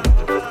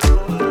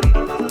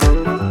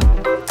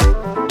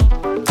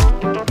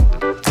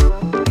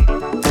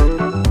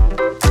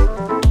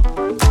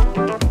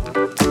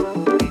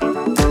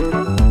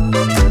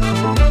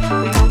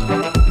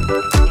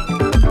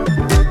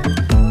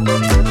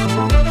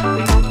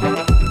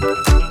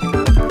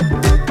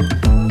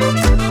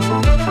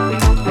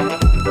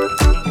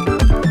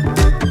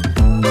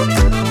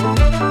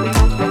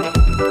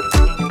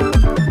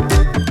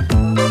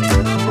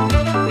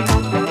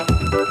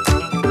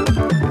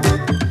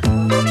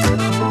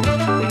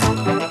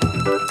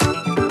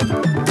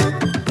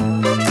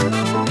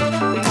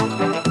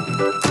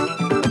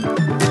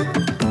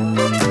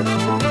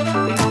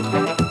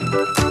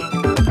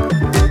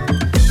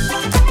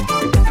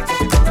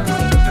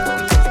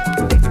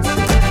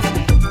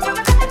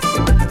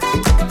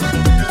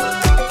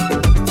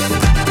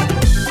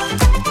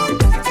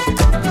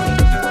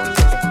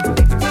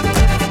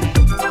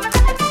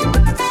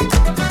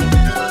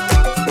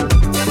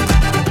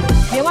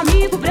 Meu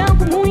amigo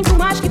branco, muito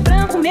mais que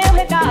branco, meu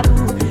recado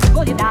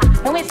vou lhe dar.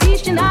 Não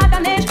existe nada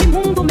neste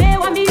mundo,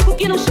 meu amigo,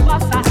 que nos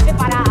possa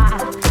separar.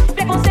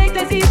 Preconceito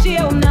existe,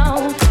 eu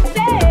não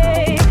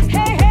sei.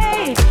 Hey,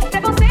 hey.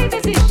 Preconceito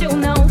existe, eu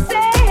não sei.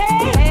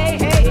 Hey,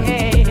 hey,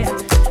 hey.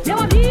 Meu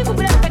amigo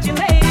branco é de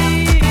lei.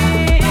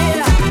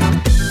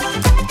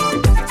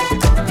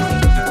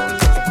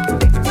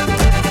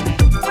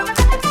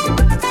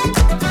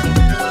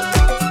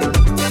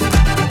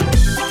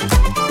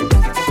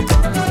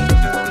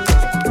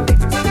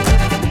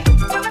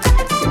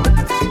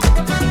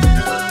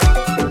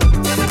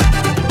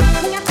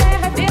 Minha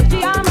terra é verde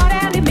e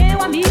amarela.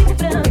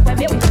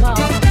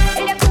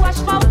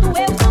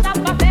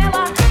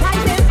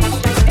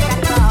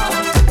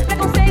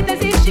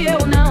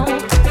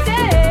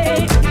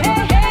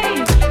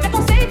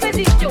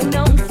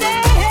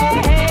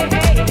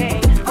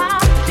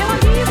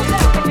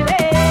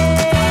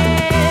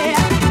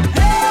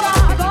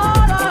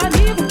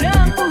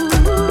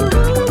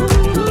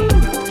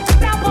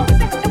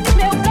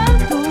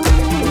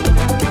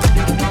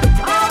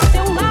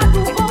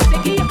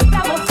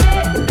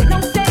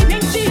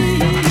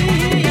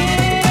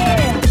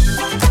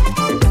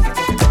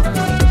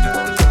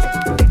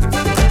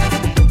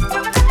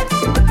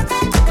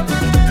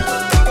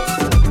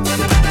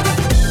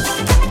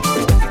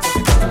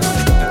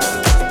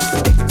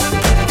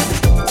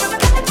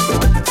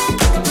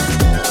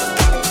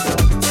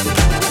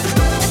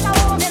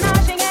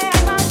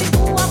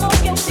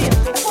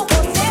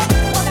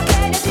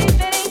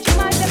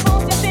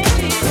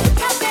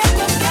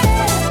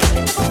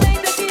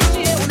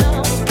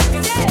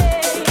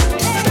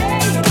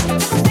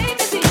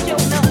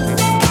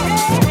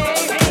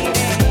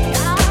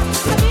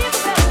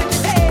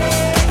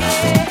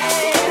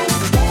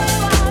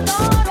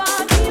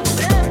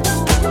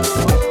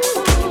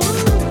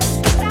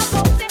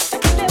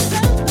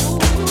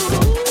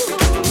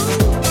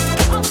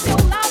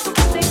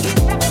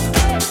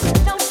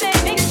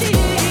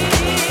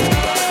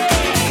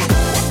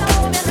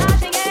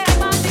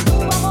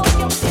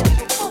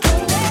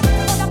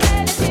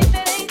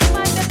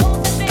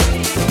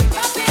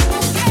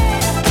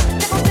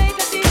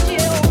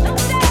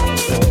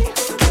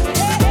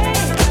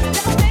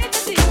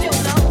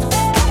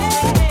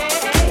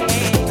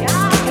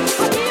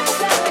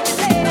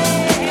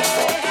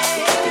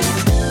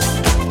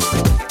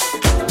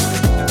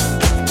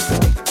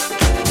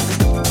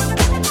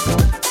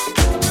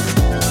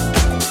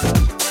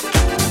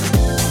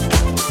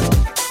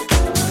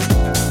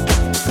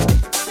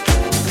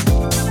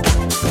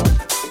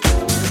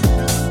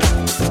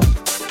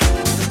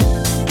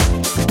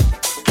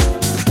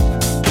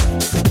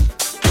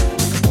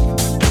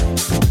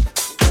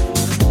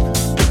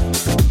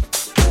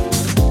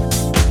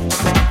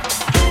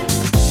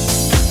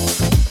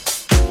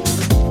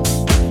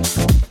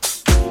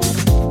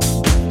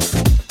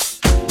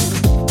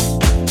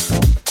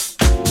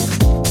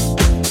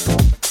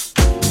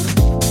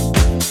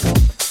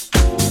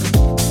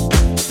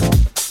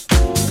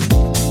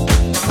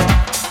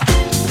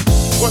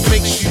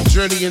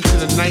 journey into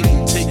the night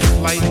and take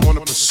flight on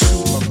a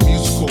pursuit of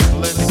musical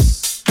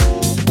bliss.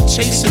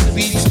 Chasing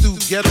beats through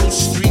ghetto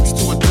streets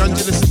to a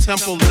dungeonous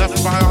temple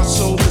left by our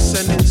soul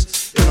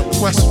descendants in a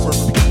quest for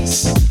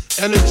peace,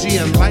 energy,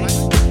 and light.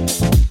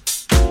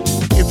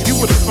 If you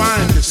were to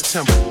find this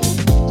temple,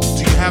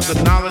 do you have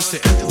the knowledge to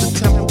enter the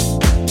temple?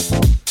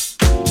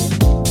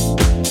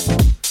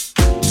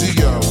 Do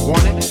you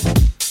want it?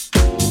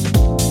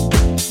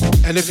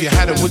 And if you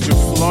had it, would you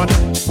flaunt it?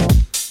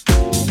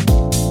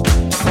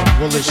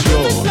 Well, it's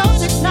yours.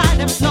 Flows at night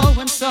and flow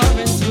and soar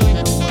into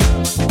your world.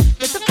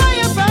 Let the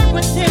fire burn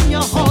within you,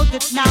 hold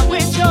it, now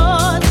it's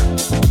yours.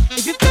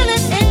 If you feel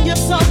it in your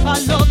soul,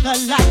 follow the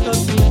light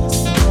of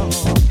this world.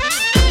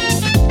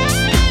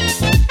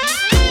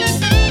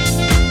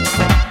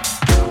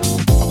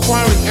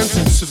 Acquiring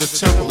entrance to the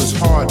temple is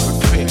hard but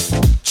fair.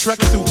 Trek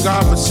through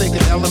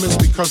God-forsaken elements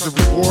because the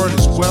reward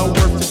is well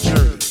worth the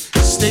journey.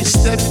 Stay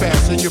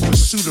steadfast in your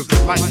pursuit of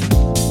the light.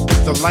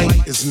 The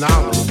light is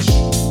knowledge.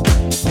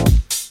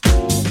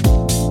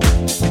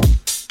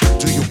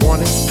 Do you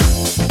want it?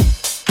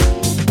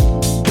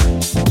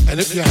 And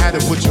if you had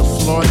it, would you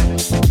flaunt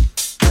it?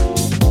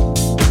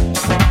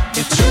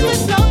 It's yours.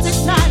 The flows at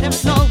night and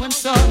flow and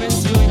soar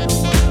into your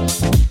world.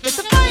 Let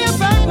the fire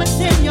burn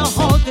within you,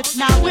 hold it,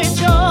 now it's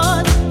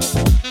yours.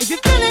 If you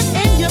feel it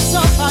in your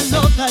soul,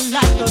 follow the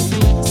light of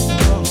this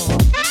world.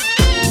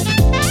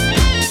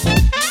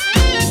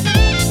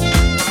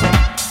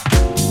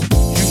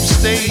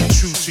 Stay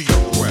true to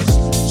your quest.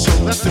 So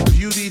let the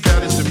beauty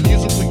that is the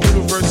musical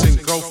universe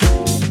engulf you.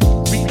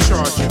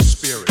 Recharge your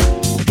spirit,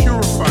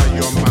 purify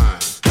your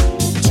mind,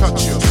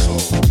 touch your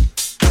soul,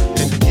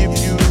 and give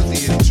you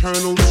the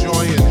eternal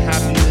joy and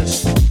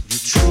happiness you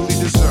truly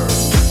deserve.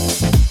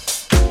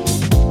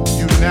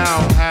 You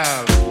now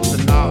have the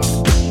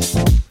knowledge.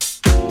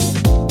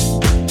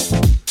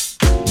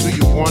 Do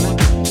you want it?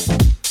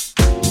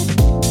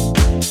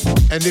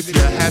 And if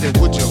you had it,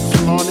 would you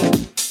flaunt it?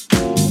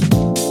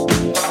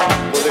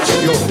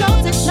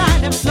 Flows at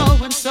night and flow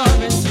and soar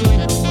into your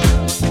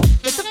world.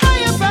 Let the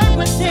fire burn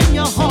within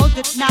you, hold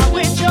it, now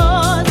it's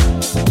yours.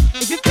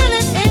 If you feel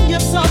it in your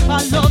soul,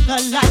 follow the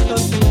light of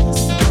this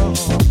world.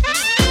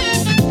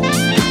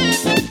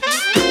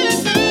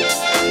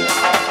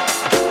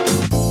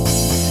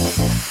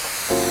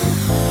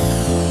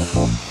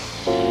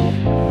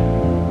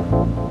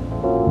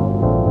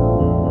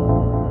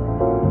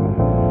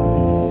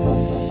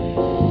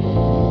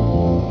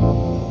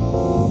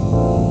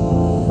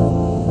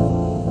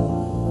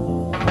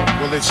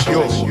 It's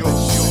yours.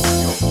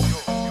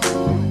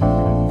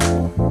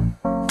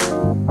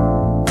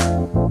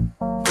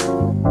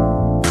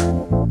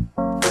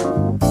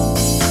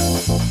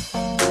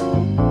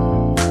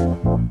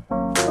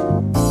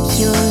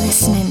 You're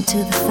listening to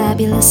the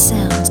fabulous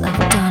sounds of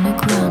Donna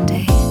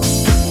Grande.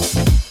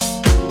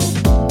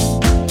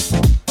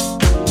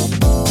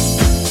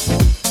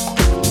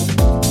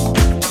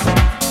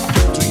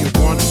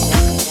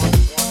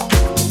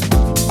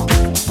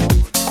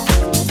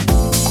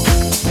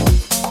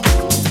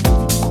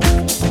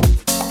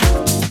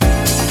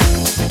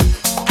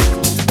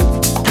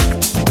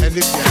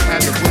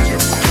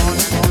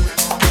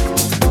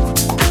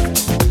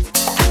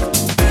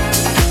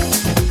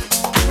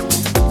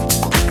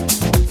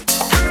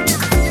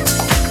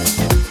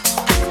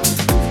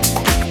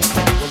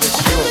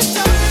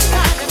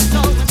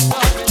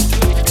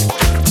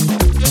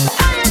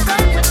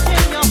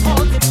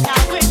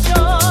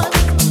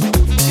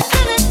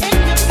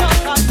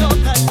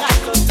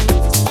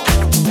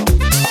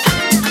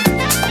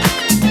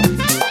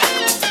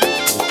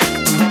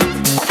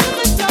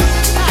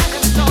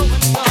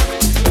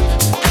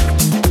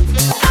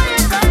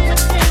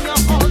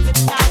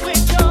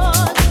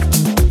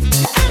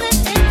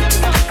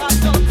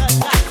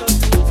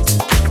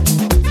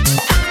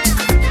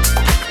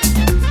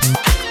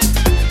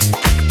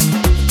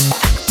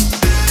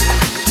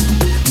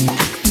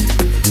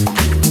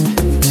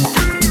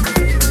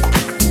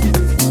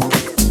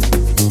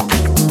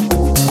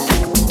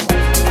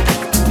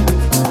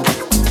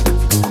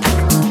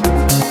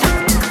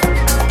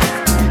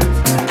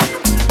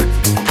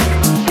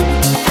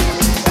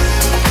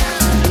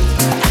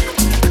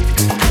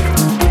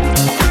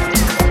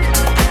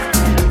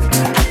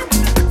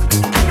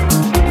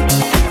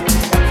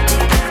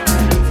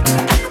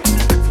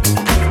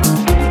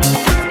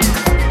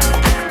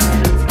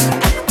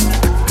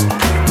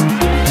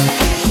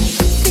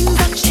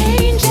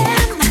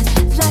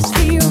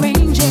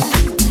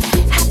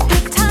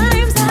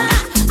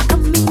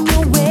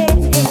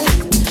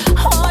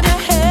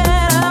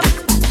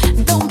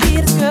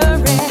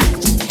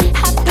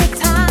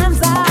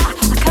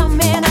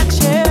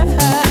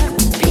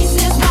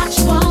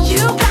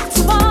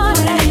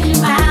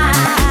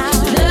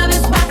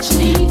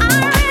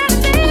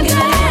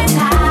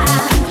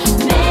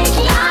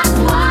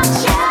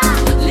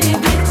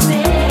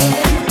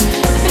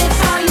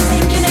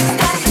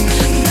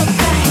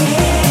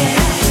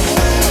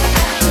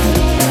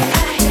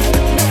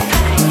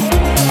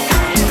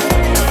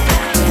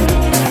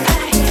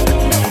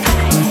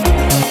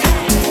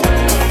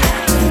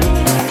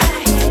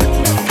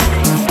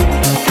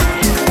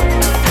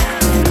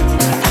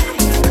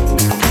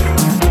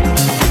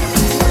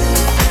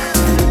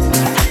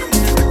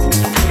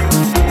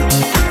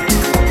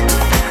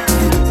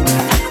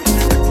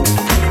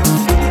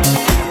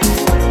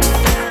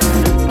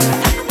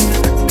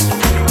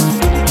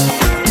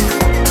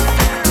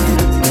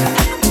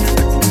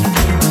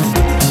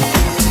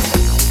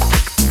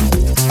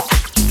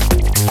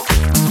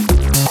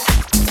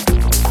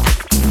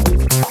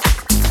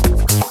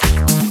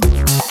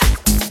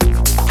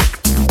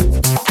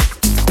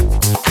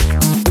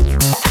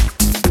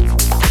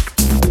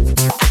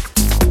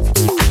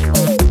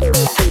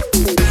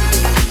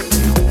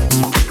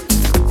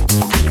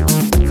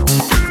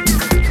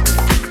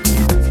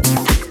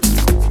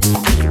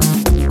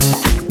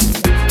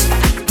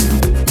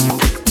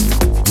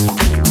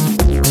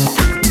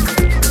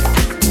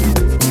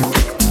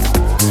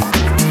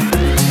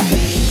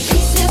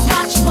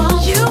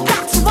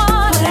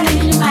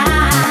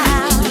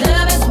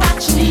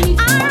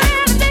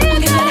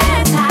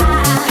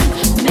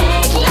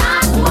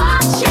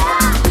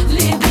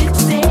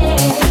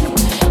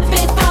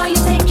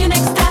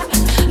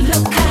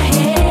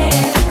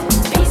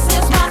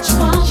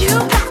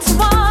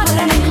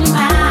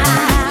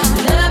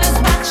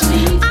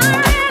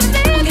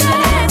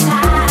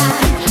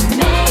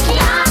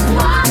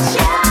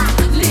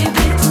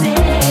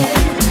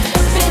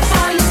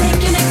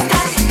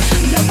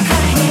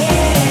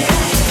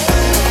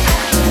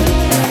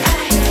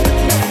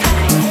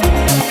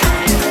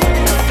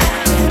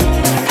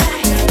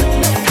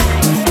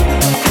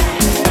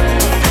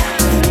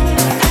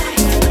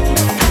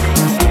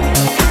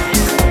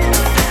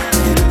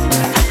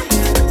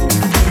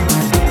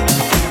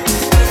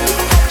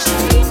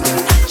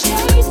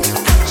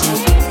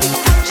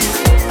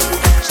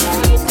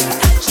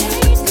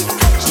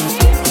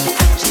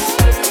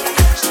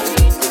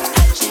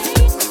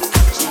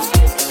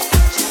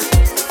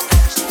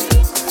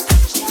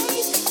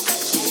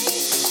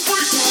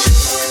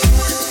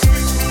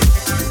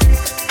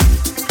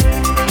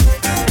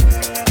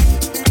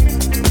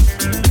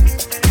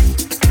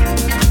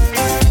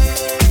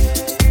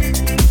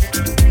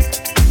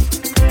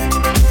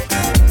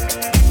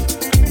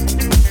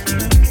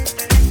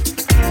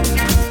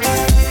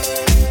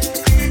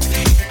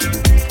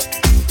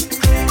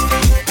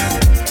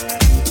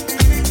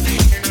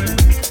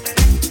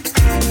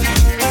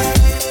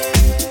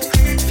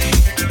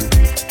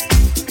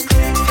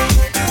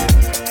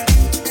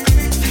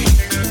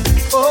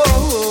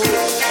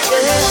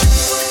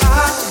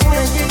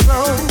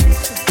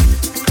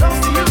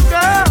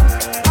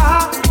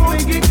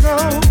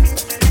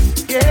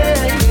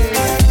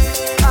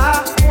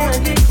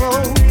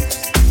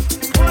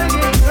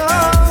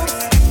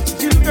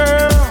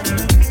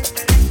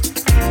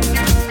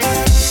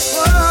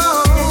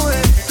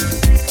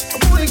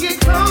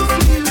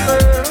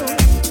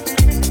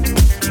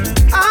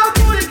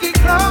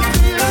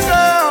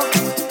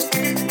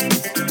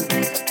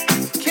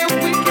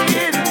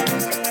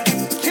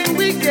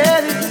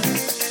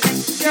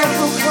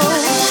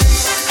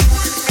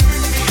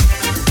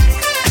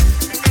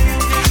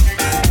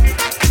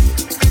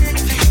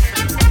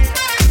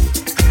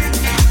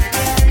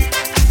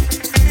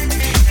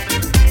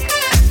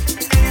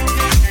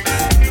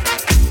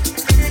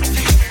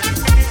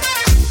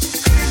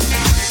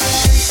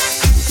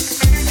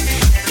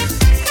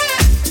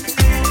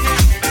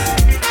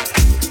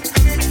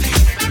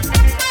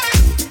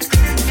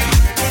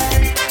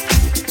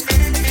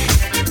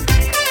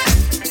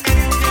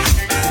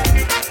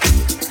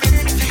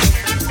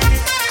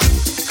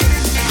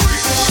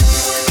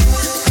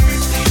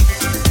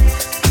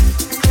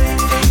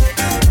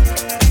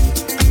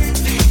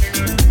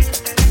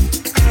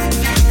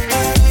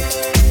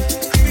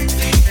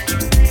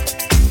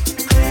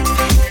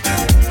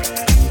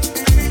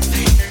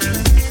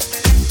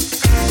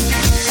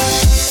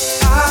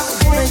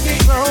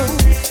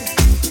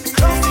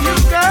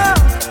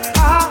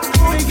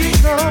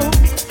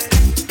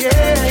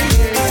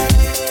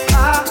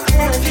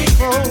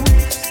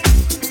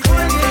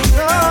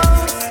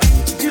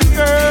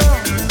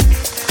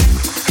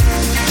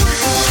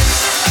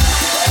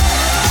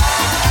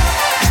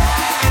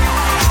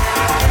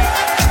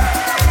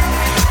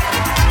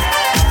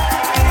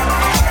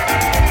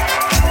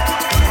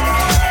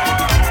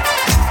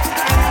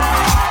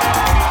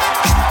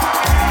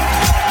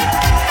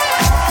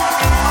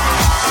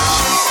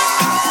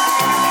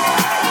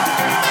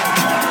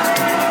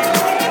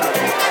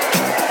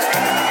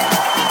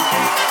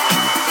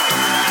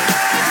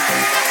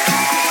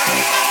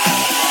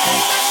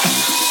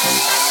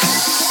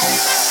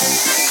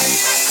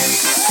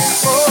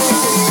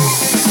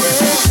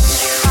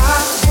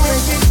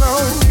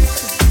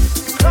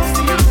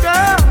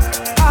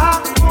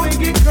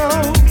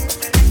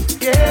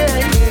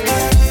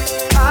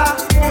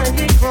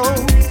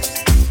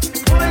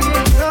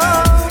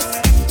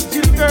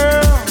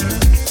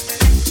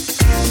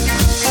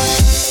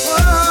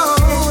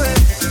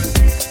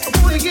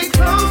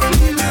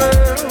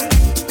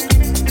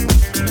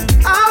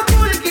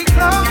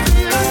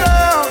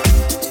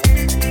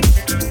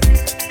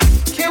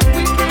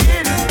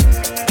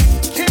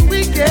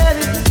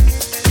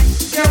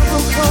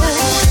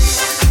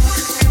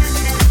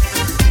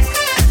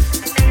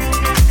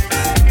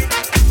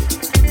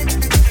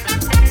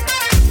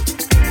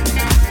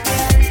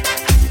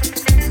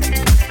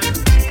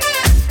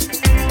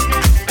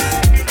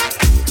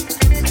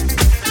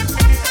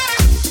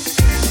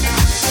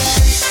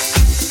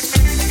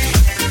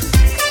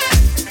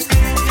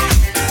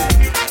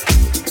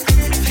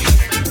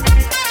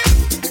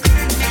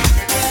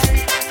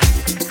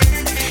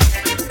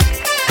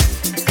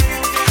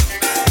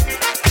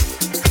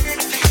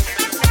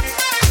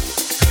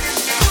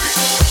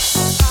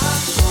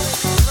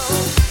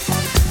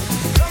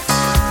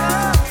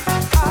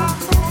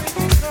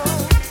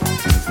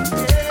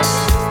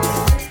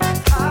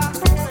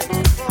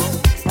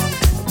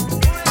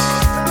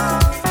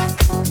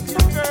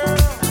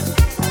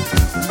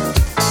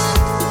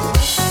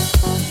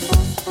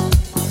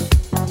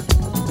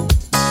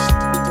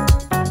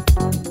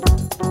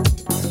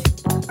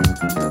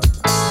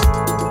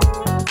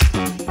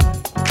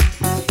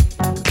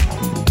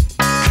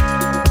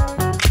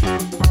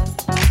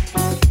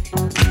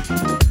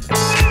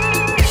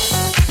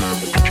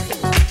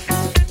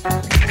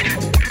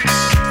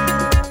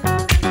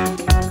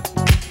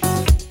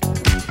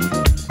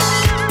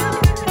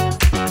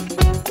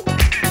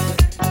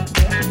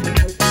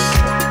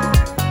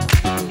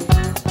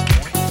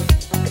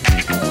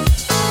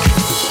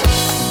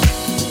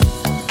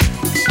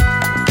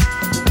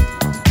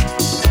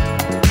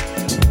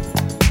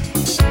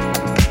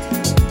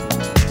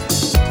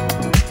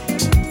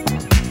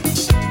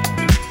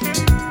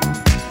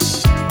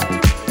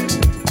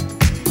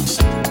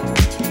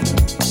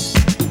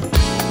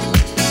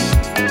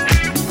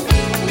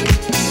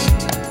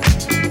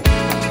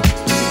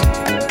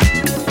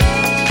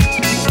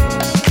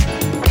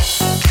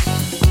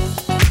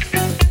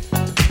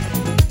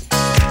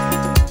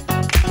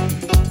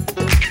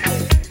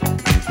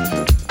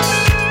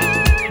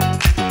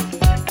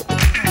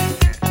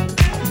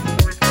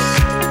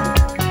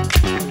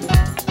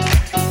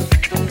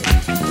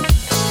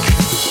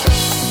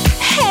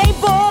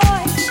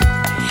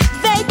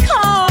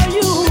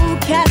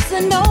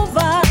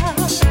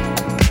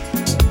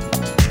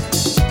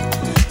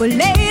 But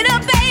later,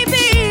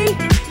 baby,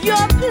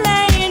 your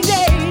playing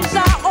days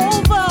are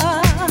over.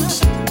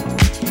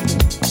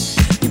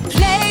 You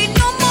play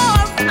no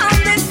more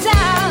around this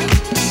town,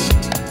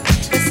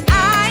 'cause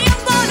I am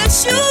gonna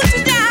shoot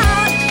you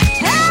down.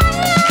 Hey,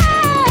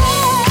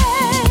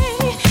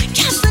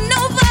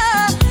 Casanova,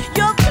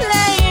 your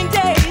playing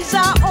days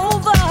are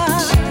over.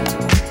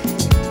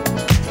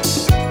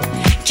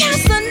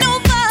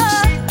 Casanova,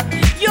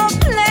 your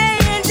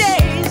playing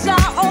days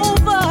are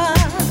over.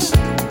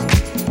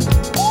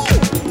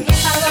 Ooh.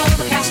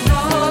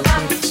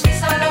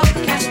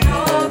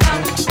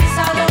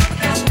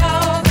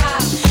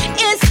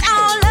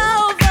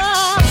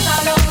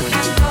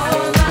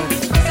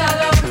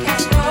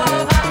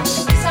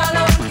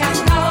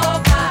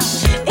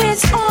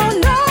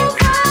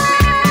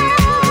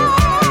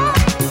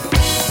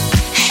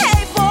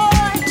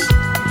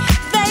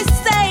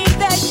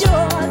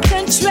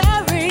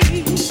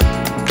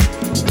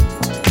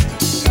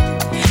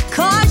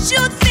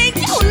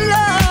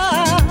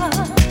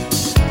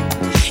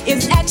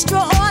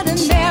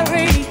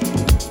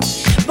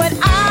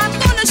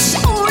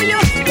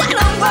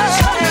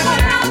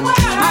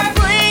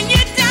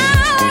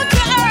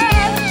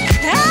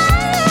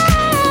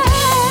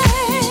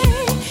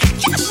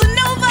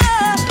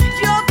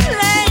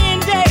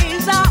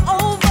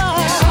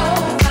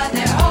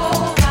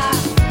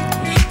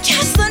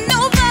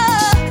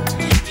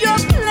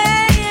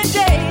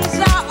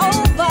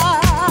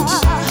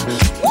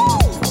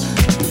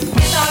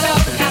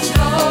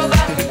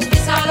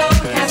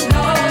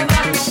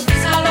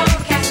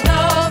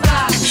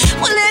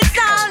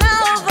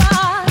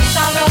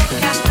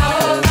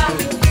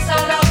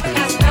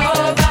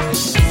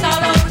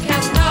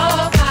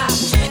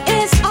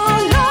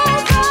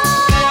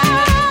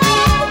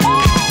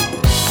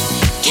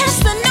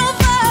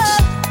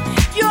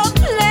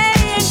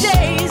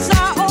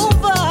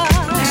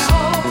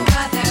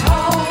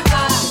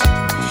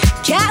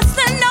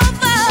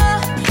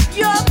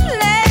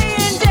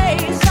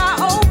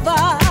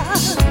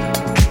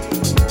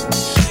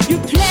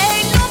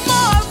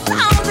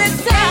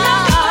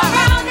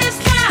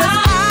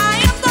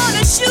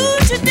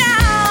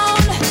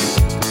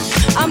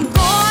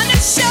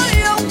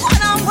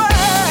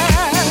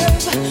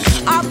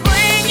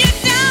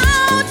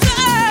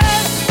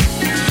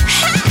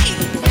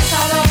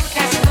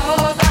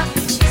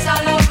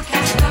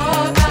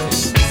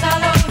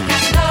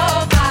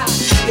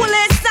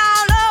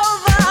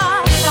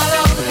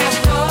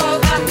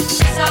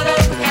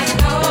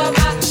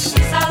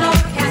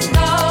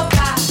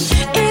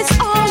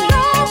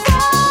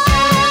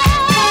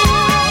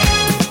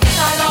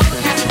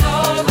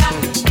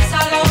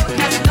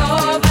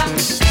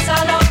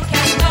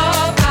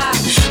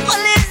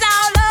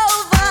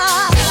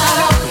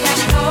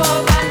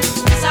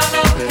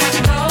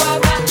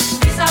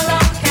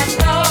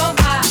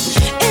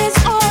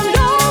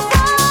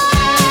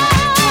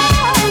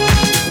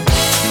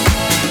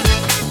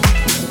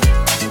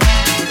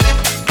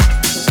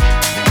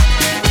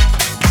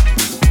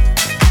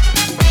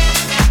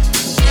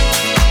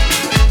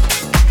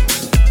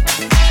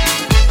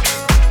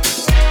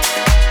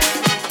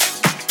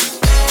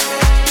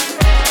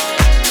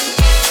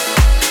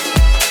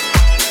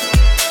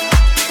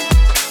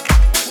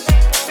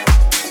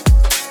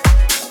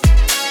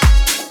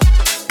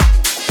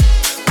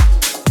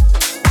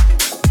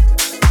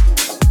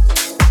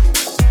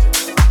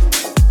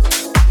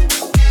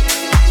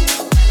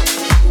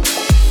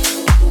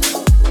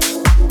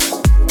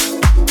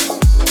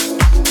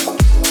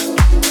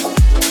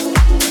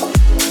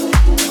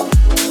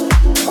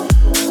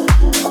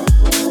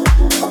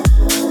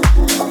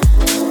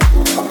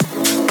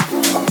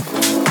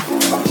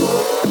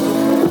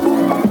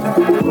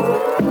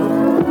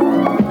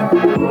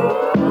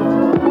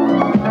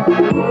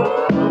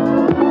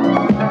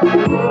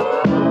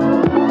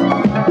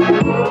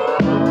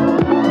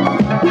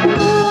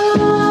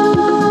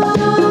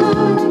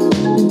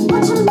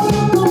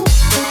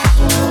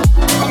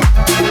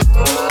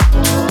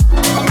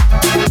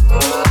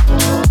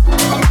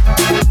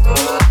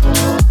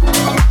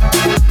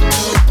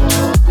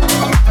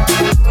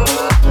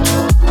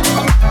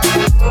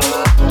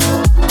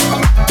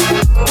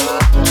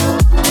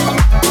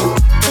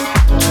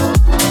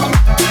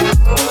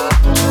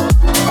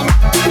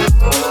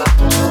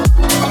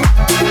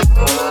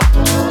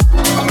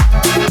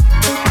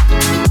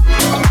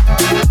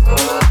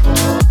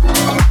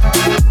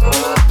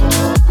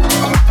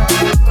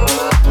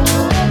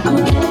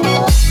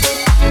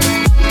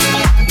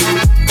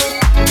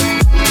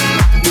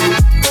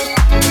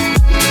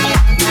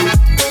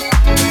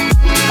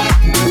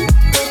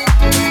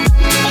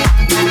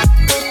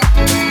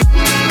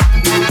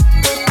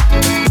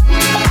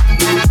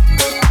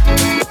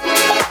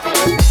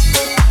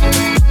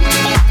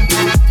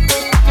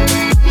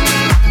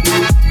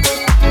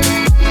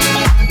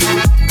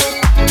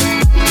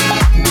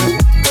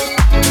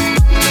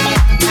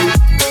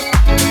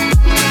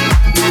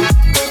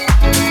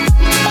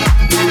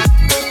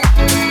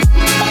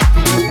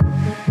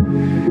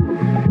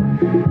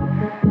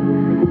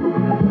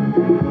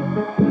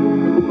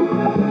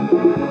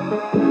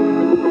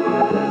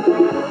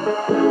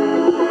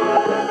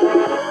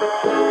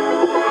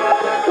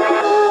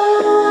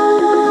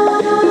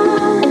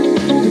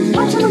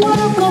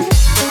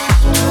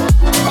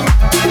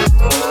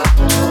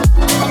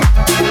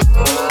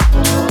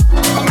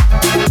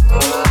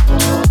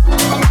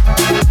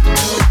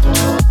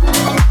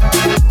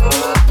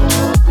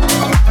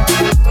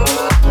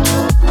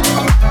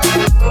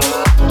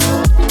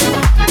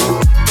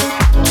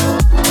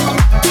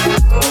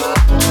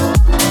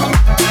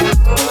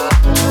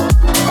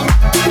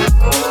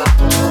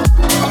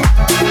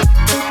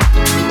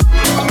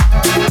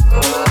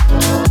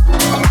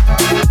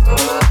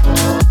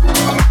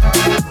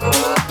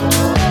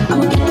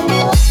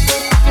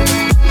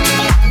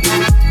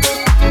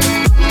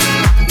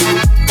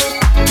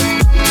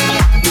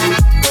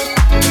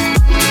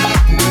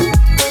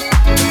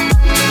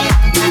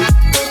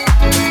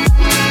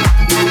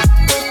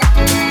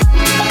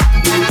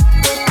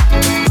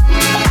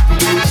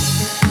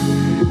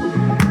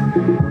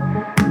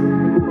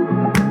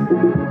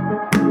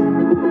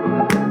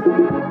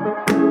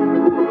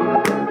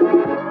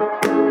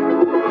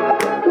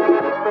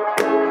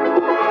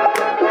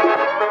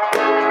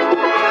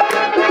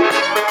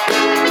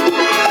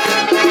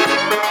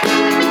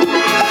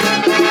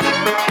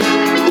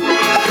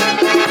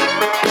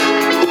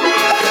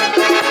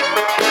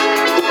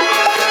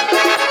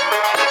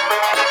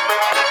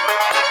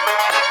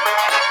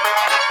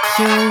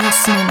 You're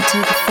listening to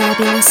the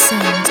fabulous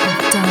sound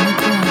of Donna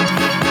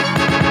Grande.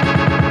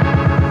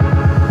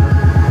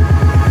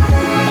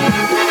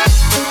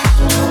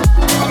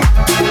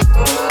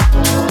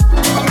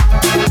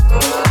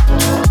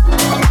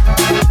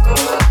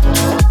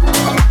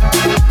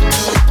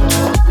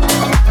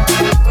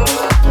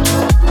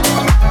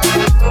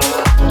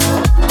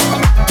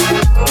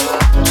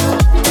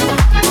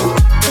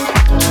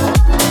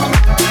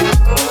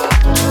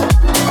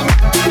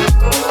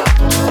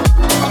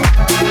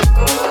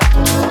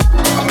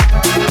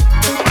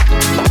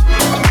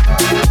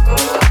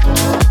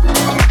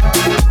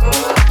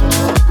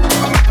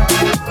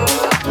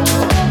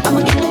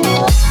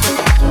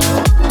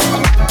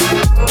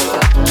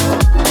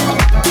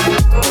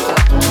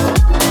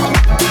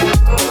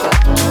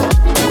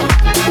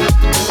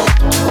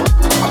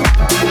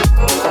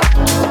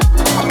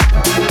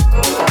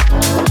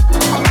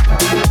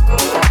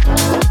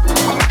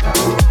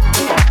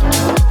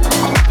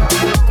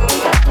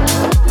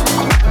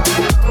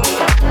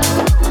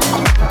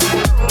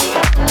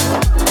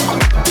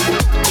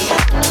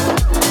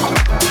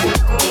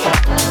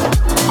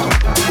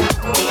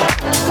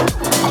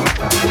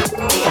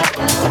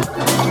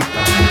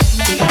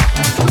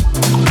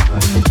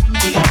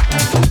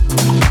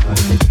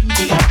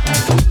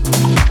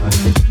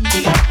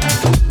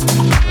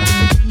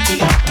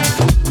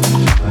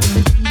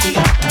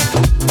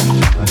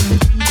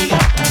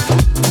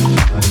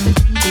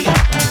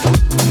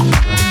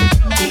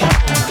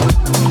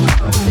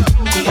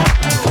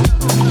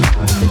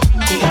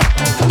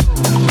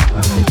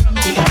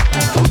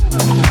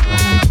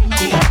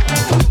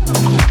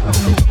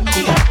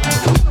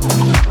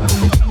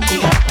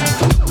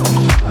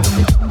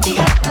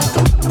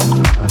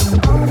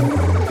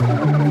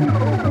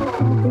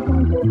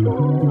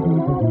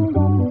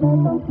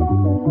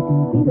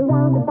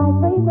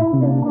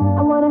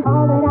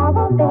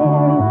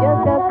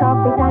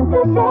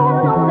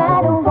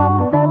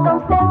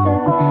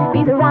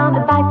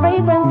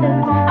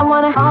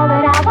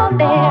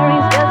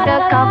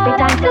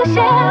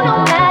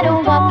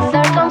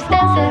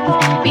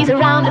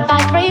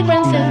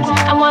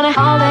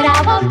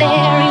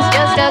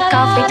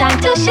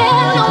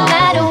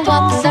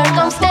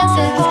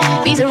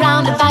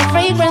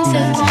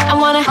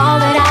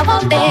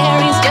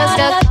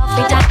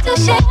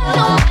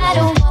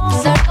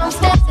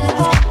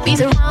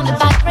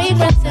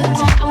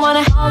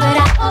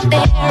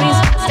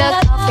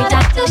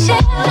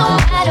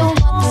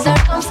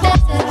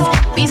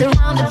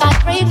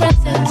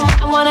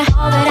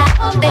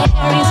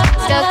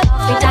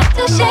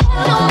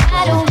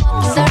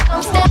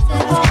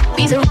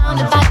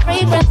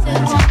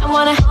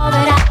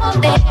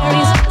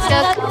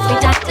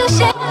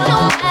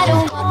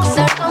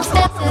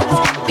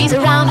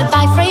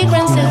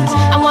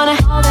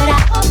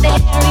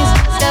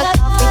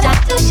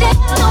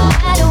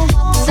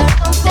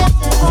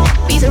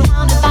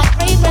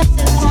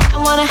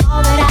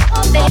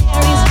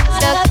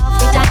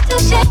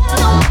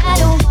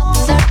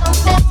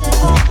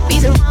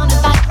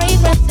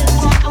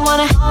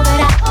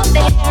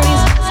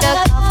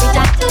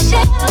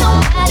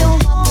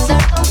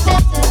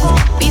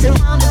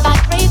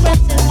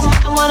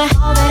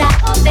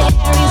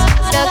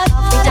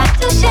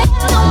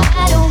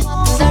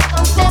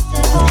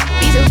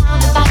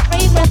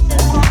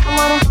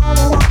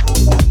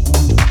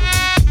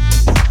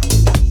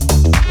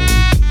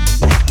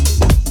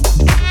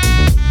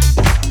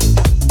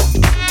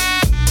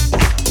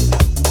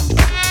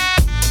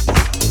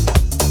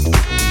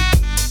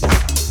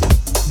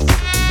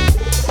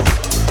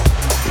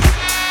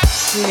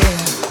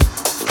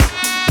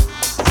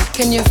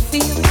 Can you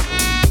feel it?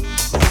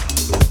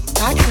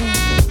 I can.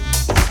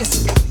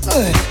 It's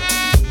good.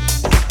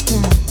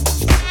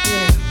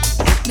 Yeah.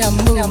 Now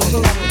move.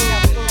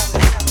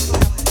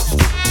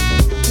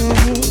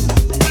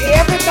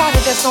 Everybody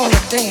that's on the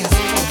dance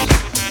floor,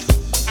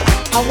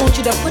 I want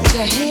you to put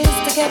your hands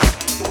together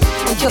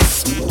and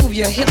just move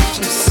your hips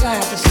from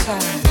side to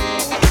side.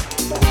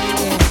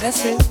 Yeah,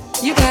 that's it.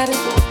 You got it.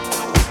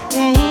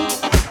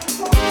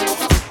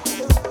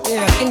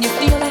 Yeah, can you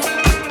feel that?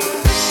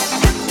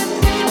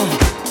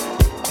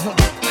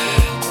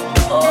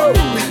 Oh.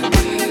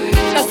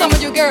 Now some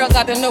of you girls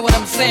out there know what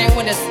I'm saying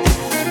when it's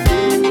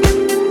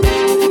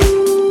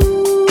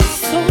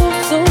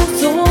so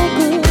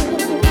good.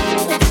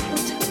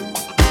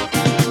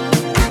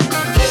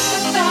 Keep the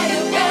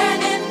fire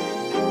burning.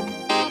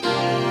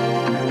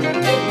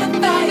 Keep the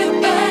fire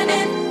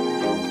burning.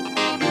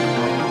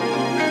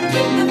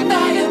 Keep the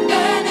fire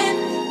burning.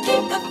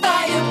 Keep the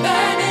fire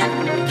burning.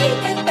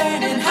 Keep it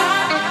burning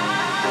high.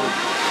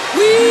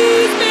 We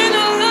spend a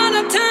lot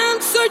of time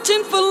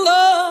searching for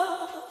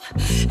love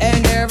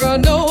and never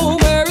know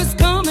where it's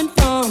coming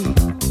from.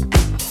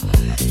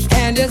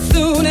 And as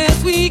soon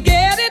as we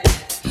get it,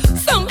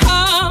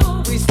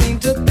 somehow we seem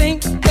to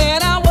think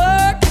that our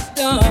work is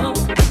done.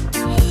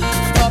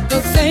 But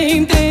the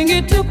same thing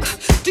it took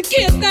to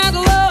get that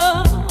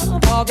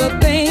love, all the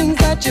things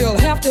that you'll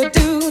have to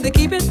do to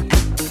keep it.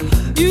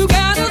 You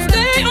gotta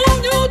stay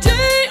on your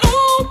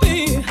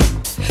J.O.B.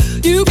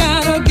 You gotta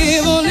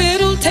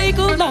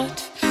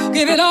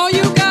give it all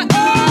you got.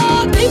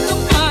 Oh, keep the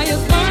fires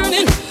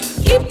burning,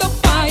 keep the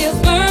fires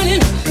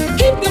burning,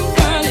 keep them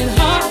burning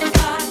hot.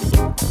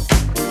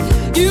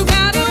 You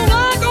gotta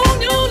work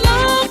on your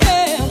love,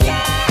 yeah.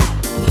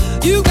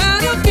 You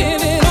gotta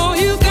give it all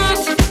you got.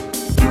 Keep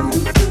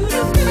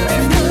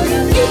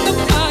the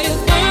fires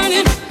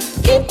burning,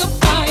 keep the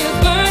fires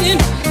burning,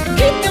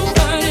 keep them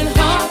burning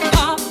hot,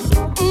 hot.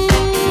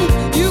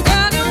 You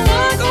gotta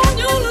work on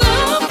your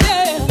love,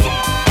 yeah.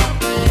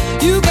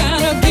 You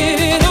gotta give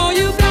it all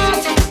you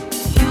got.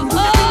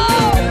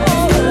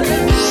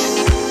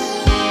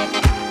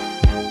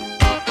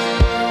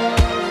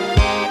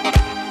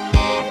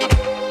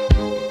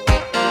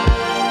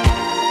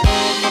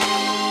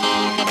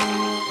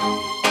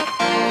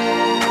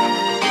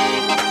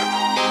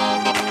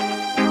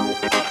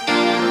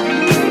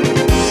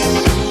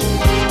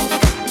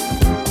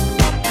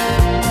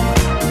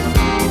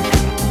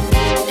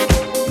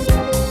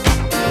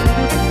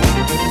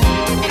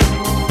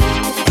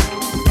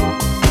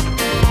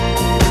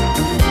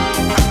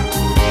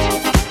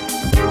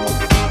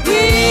 We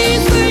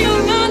say a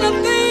lot of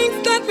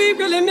things that we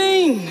really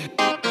mean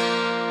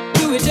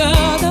to each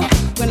other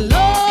when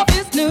love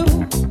is new.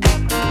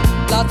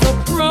 Lots of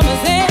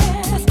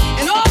promises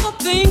and all the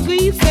things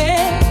we've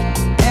said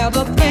are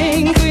the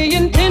things we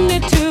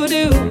intended to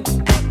do.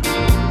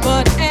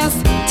 But as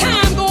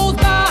time goes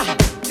by,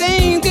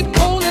 things get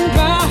cold and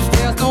dry.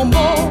 There's no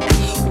more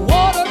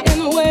water in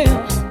the well,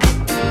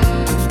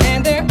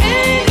 and there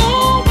ain't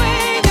no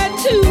way that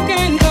two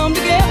can come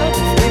together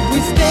if we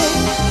stay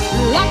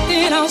locked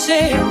in our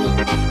shell.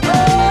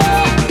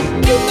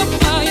 Keep the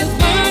fires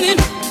burning,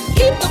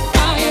 keep the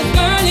fires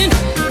burning,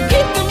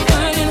 keep them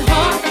burning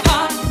hot,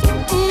 hot.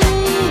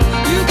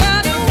 You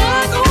gotta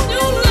work on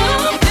your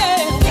love,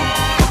 yeah.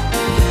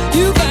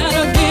 You gotta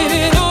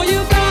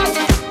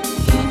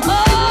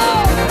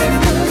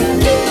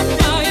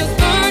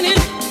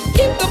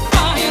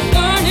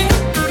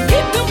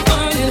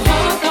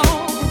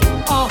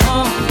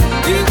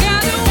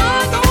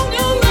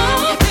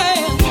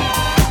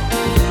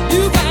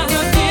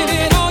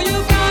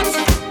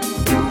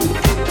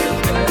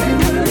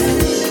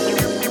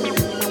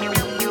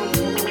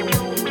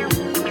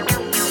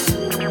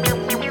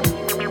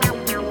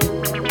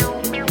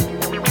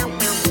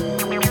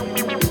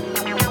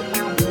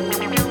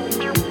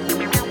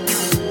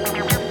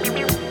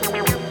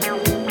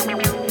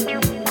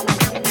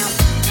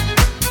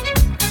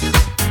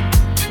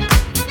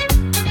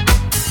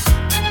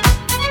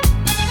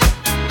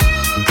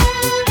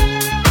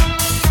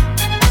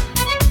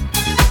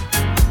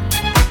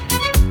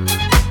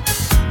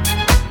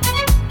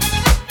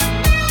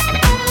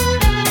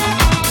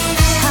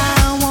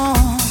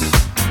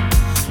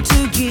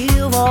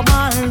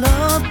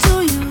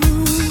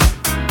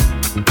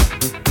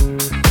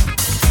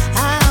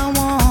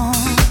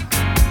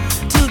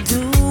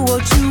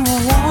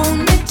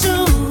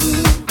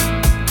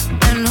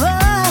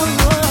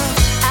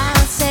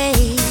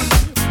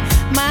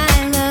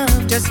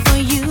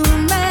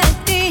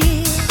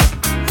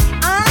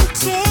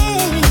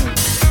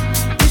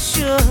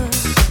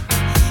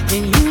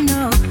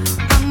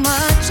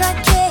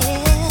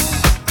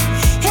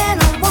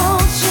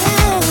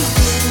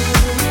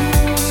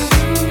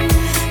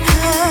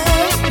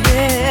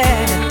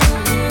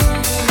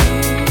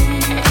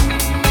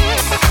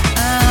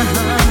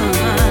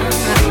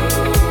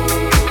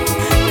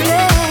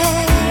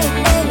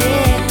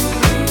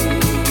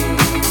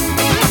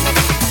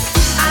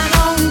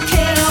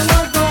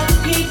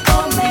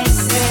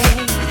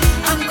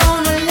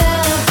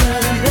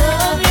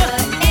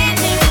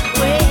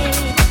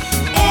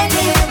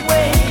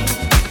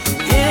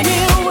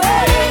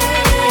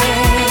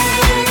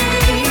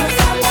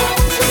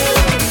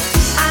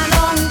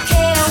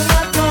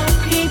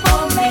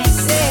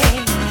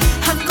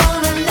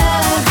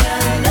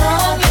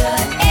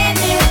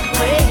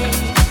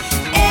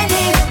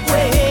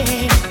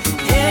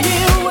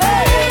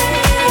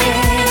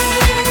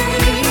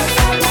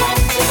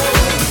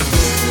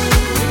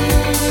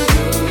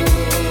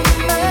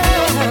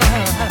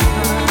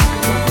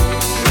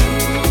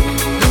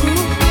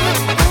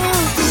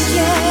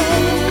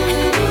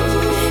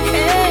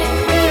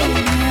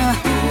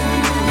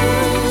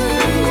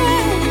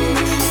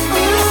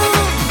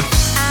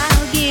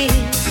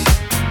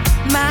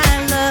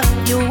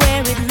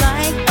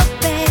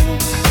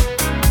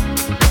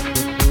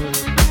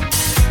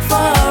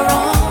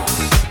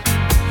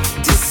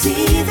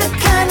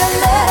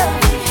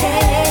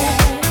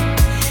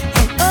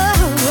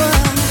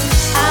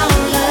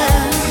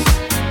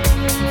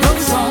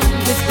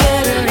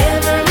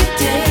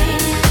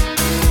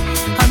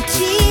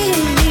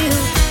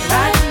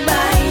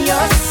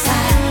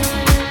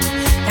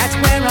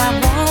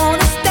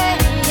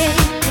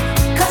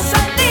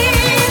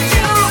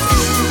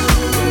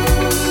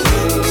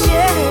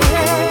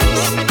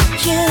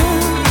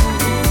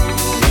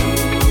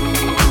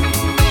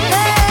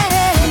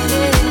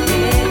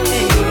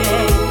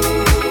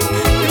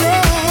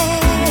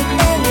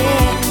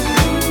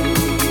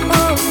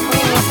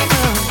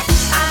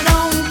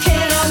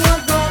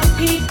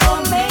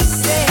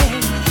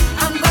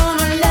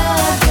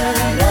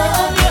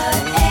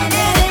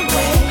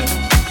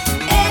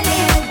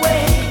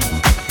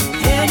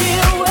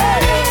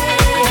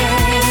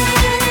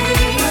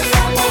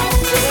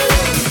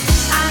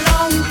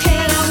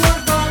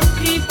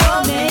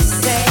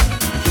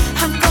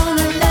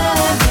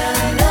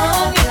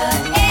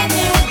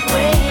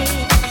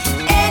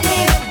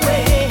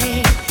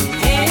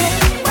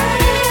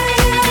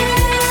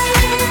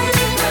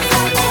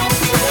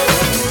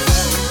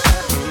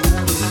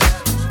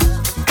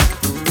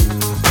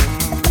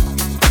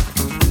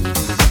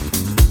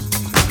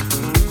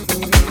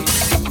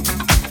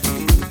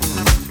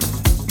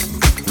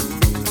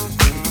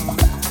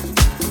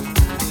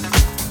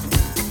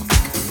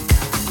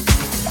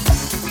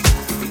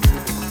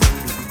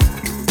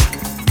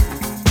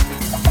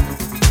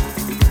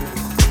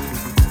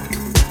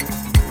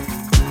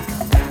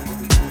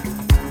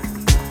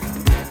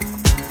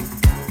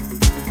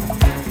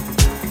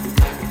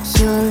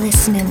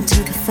listening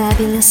to the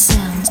fabulous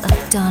sounds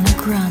of Donna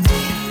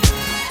Grande.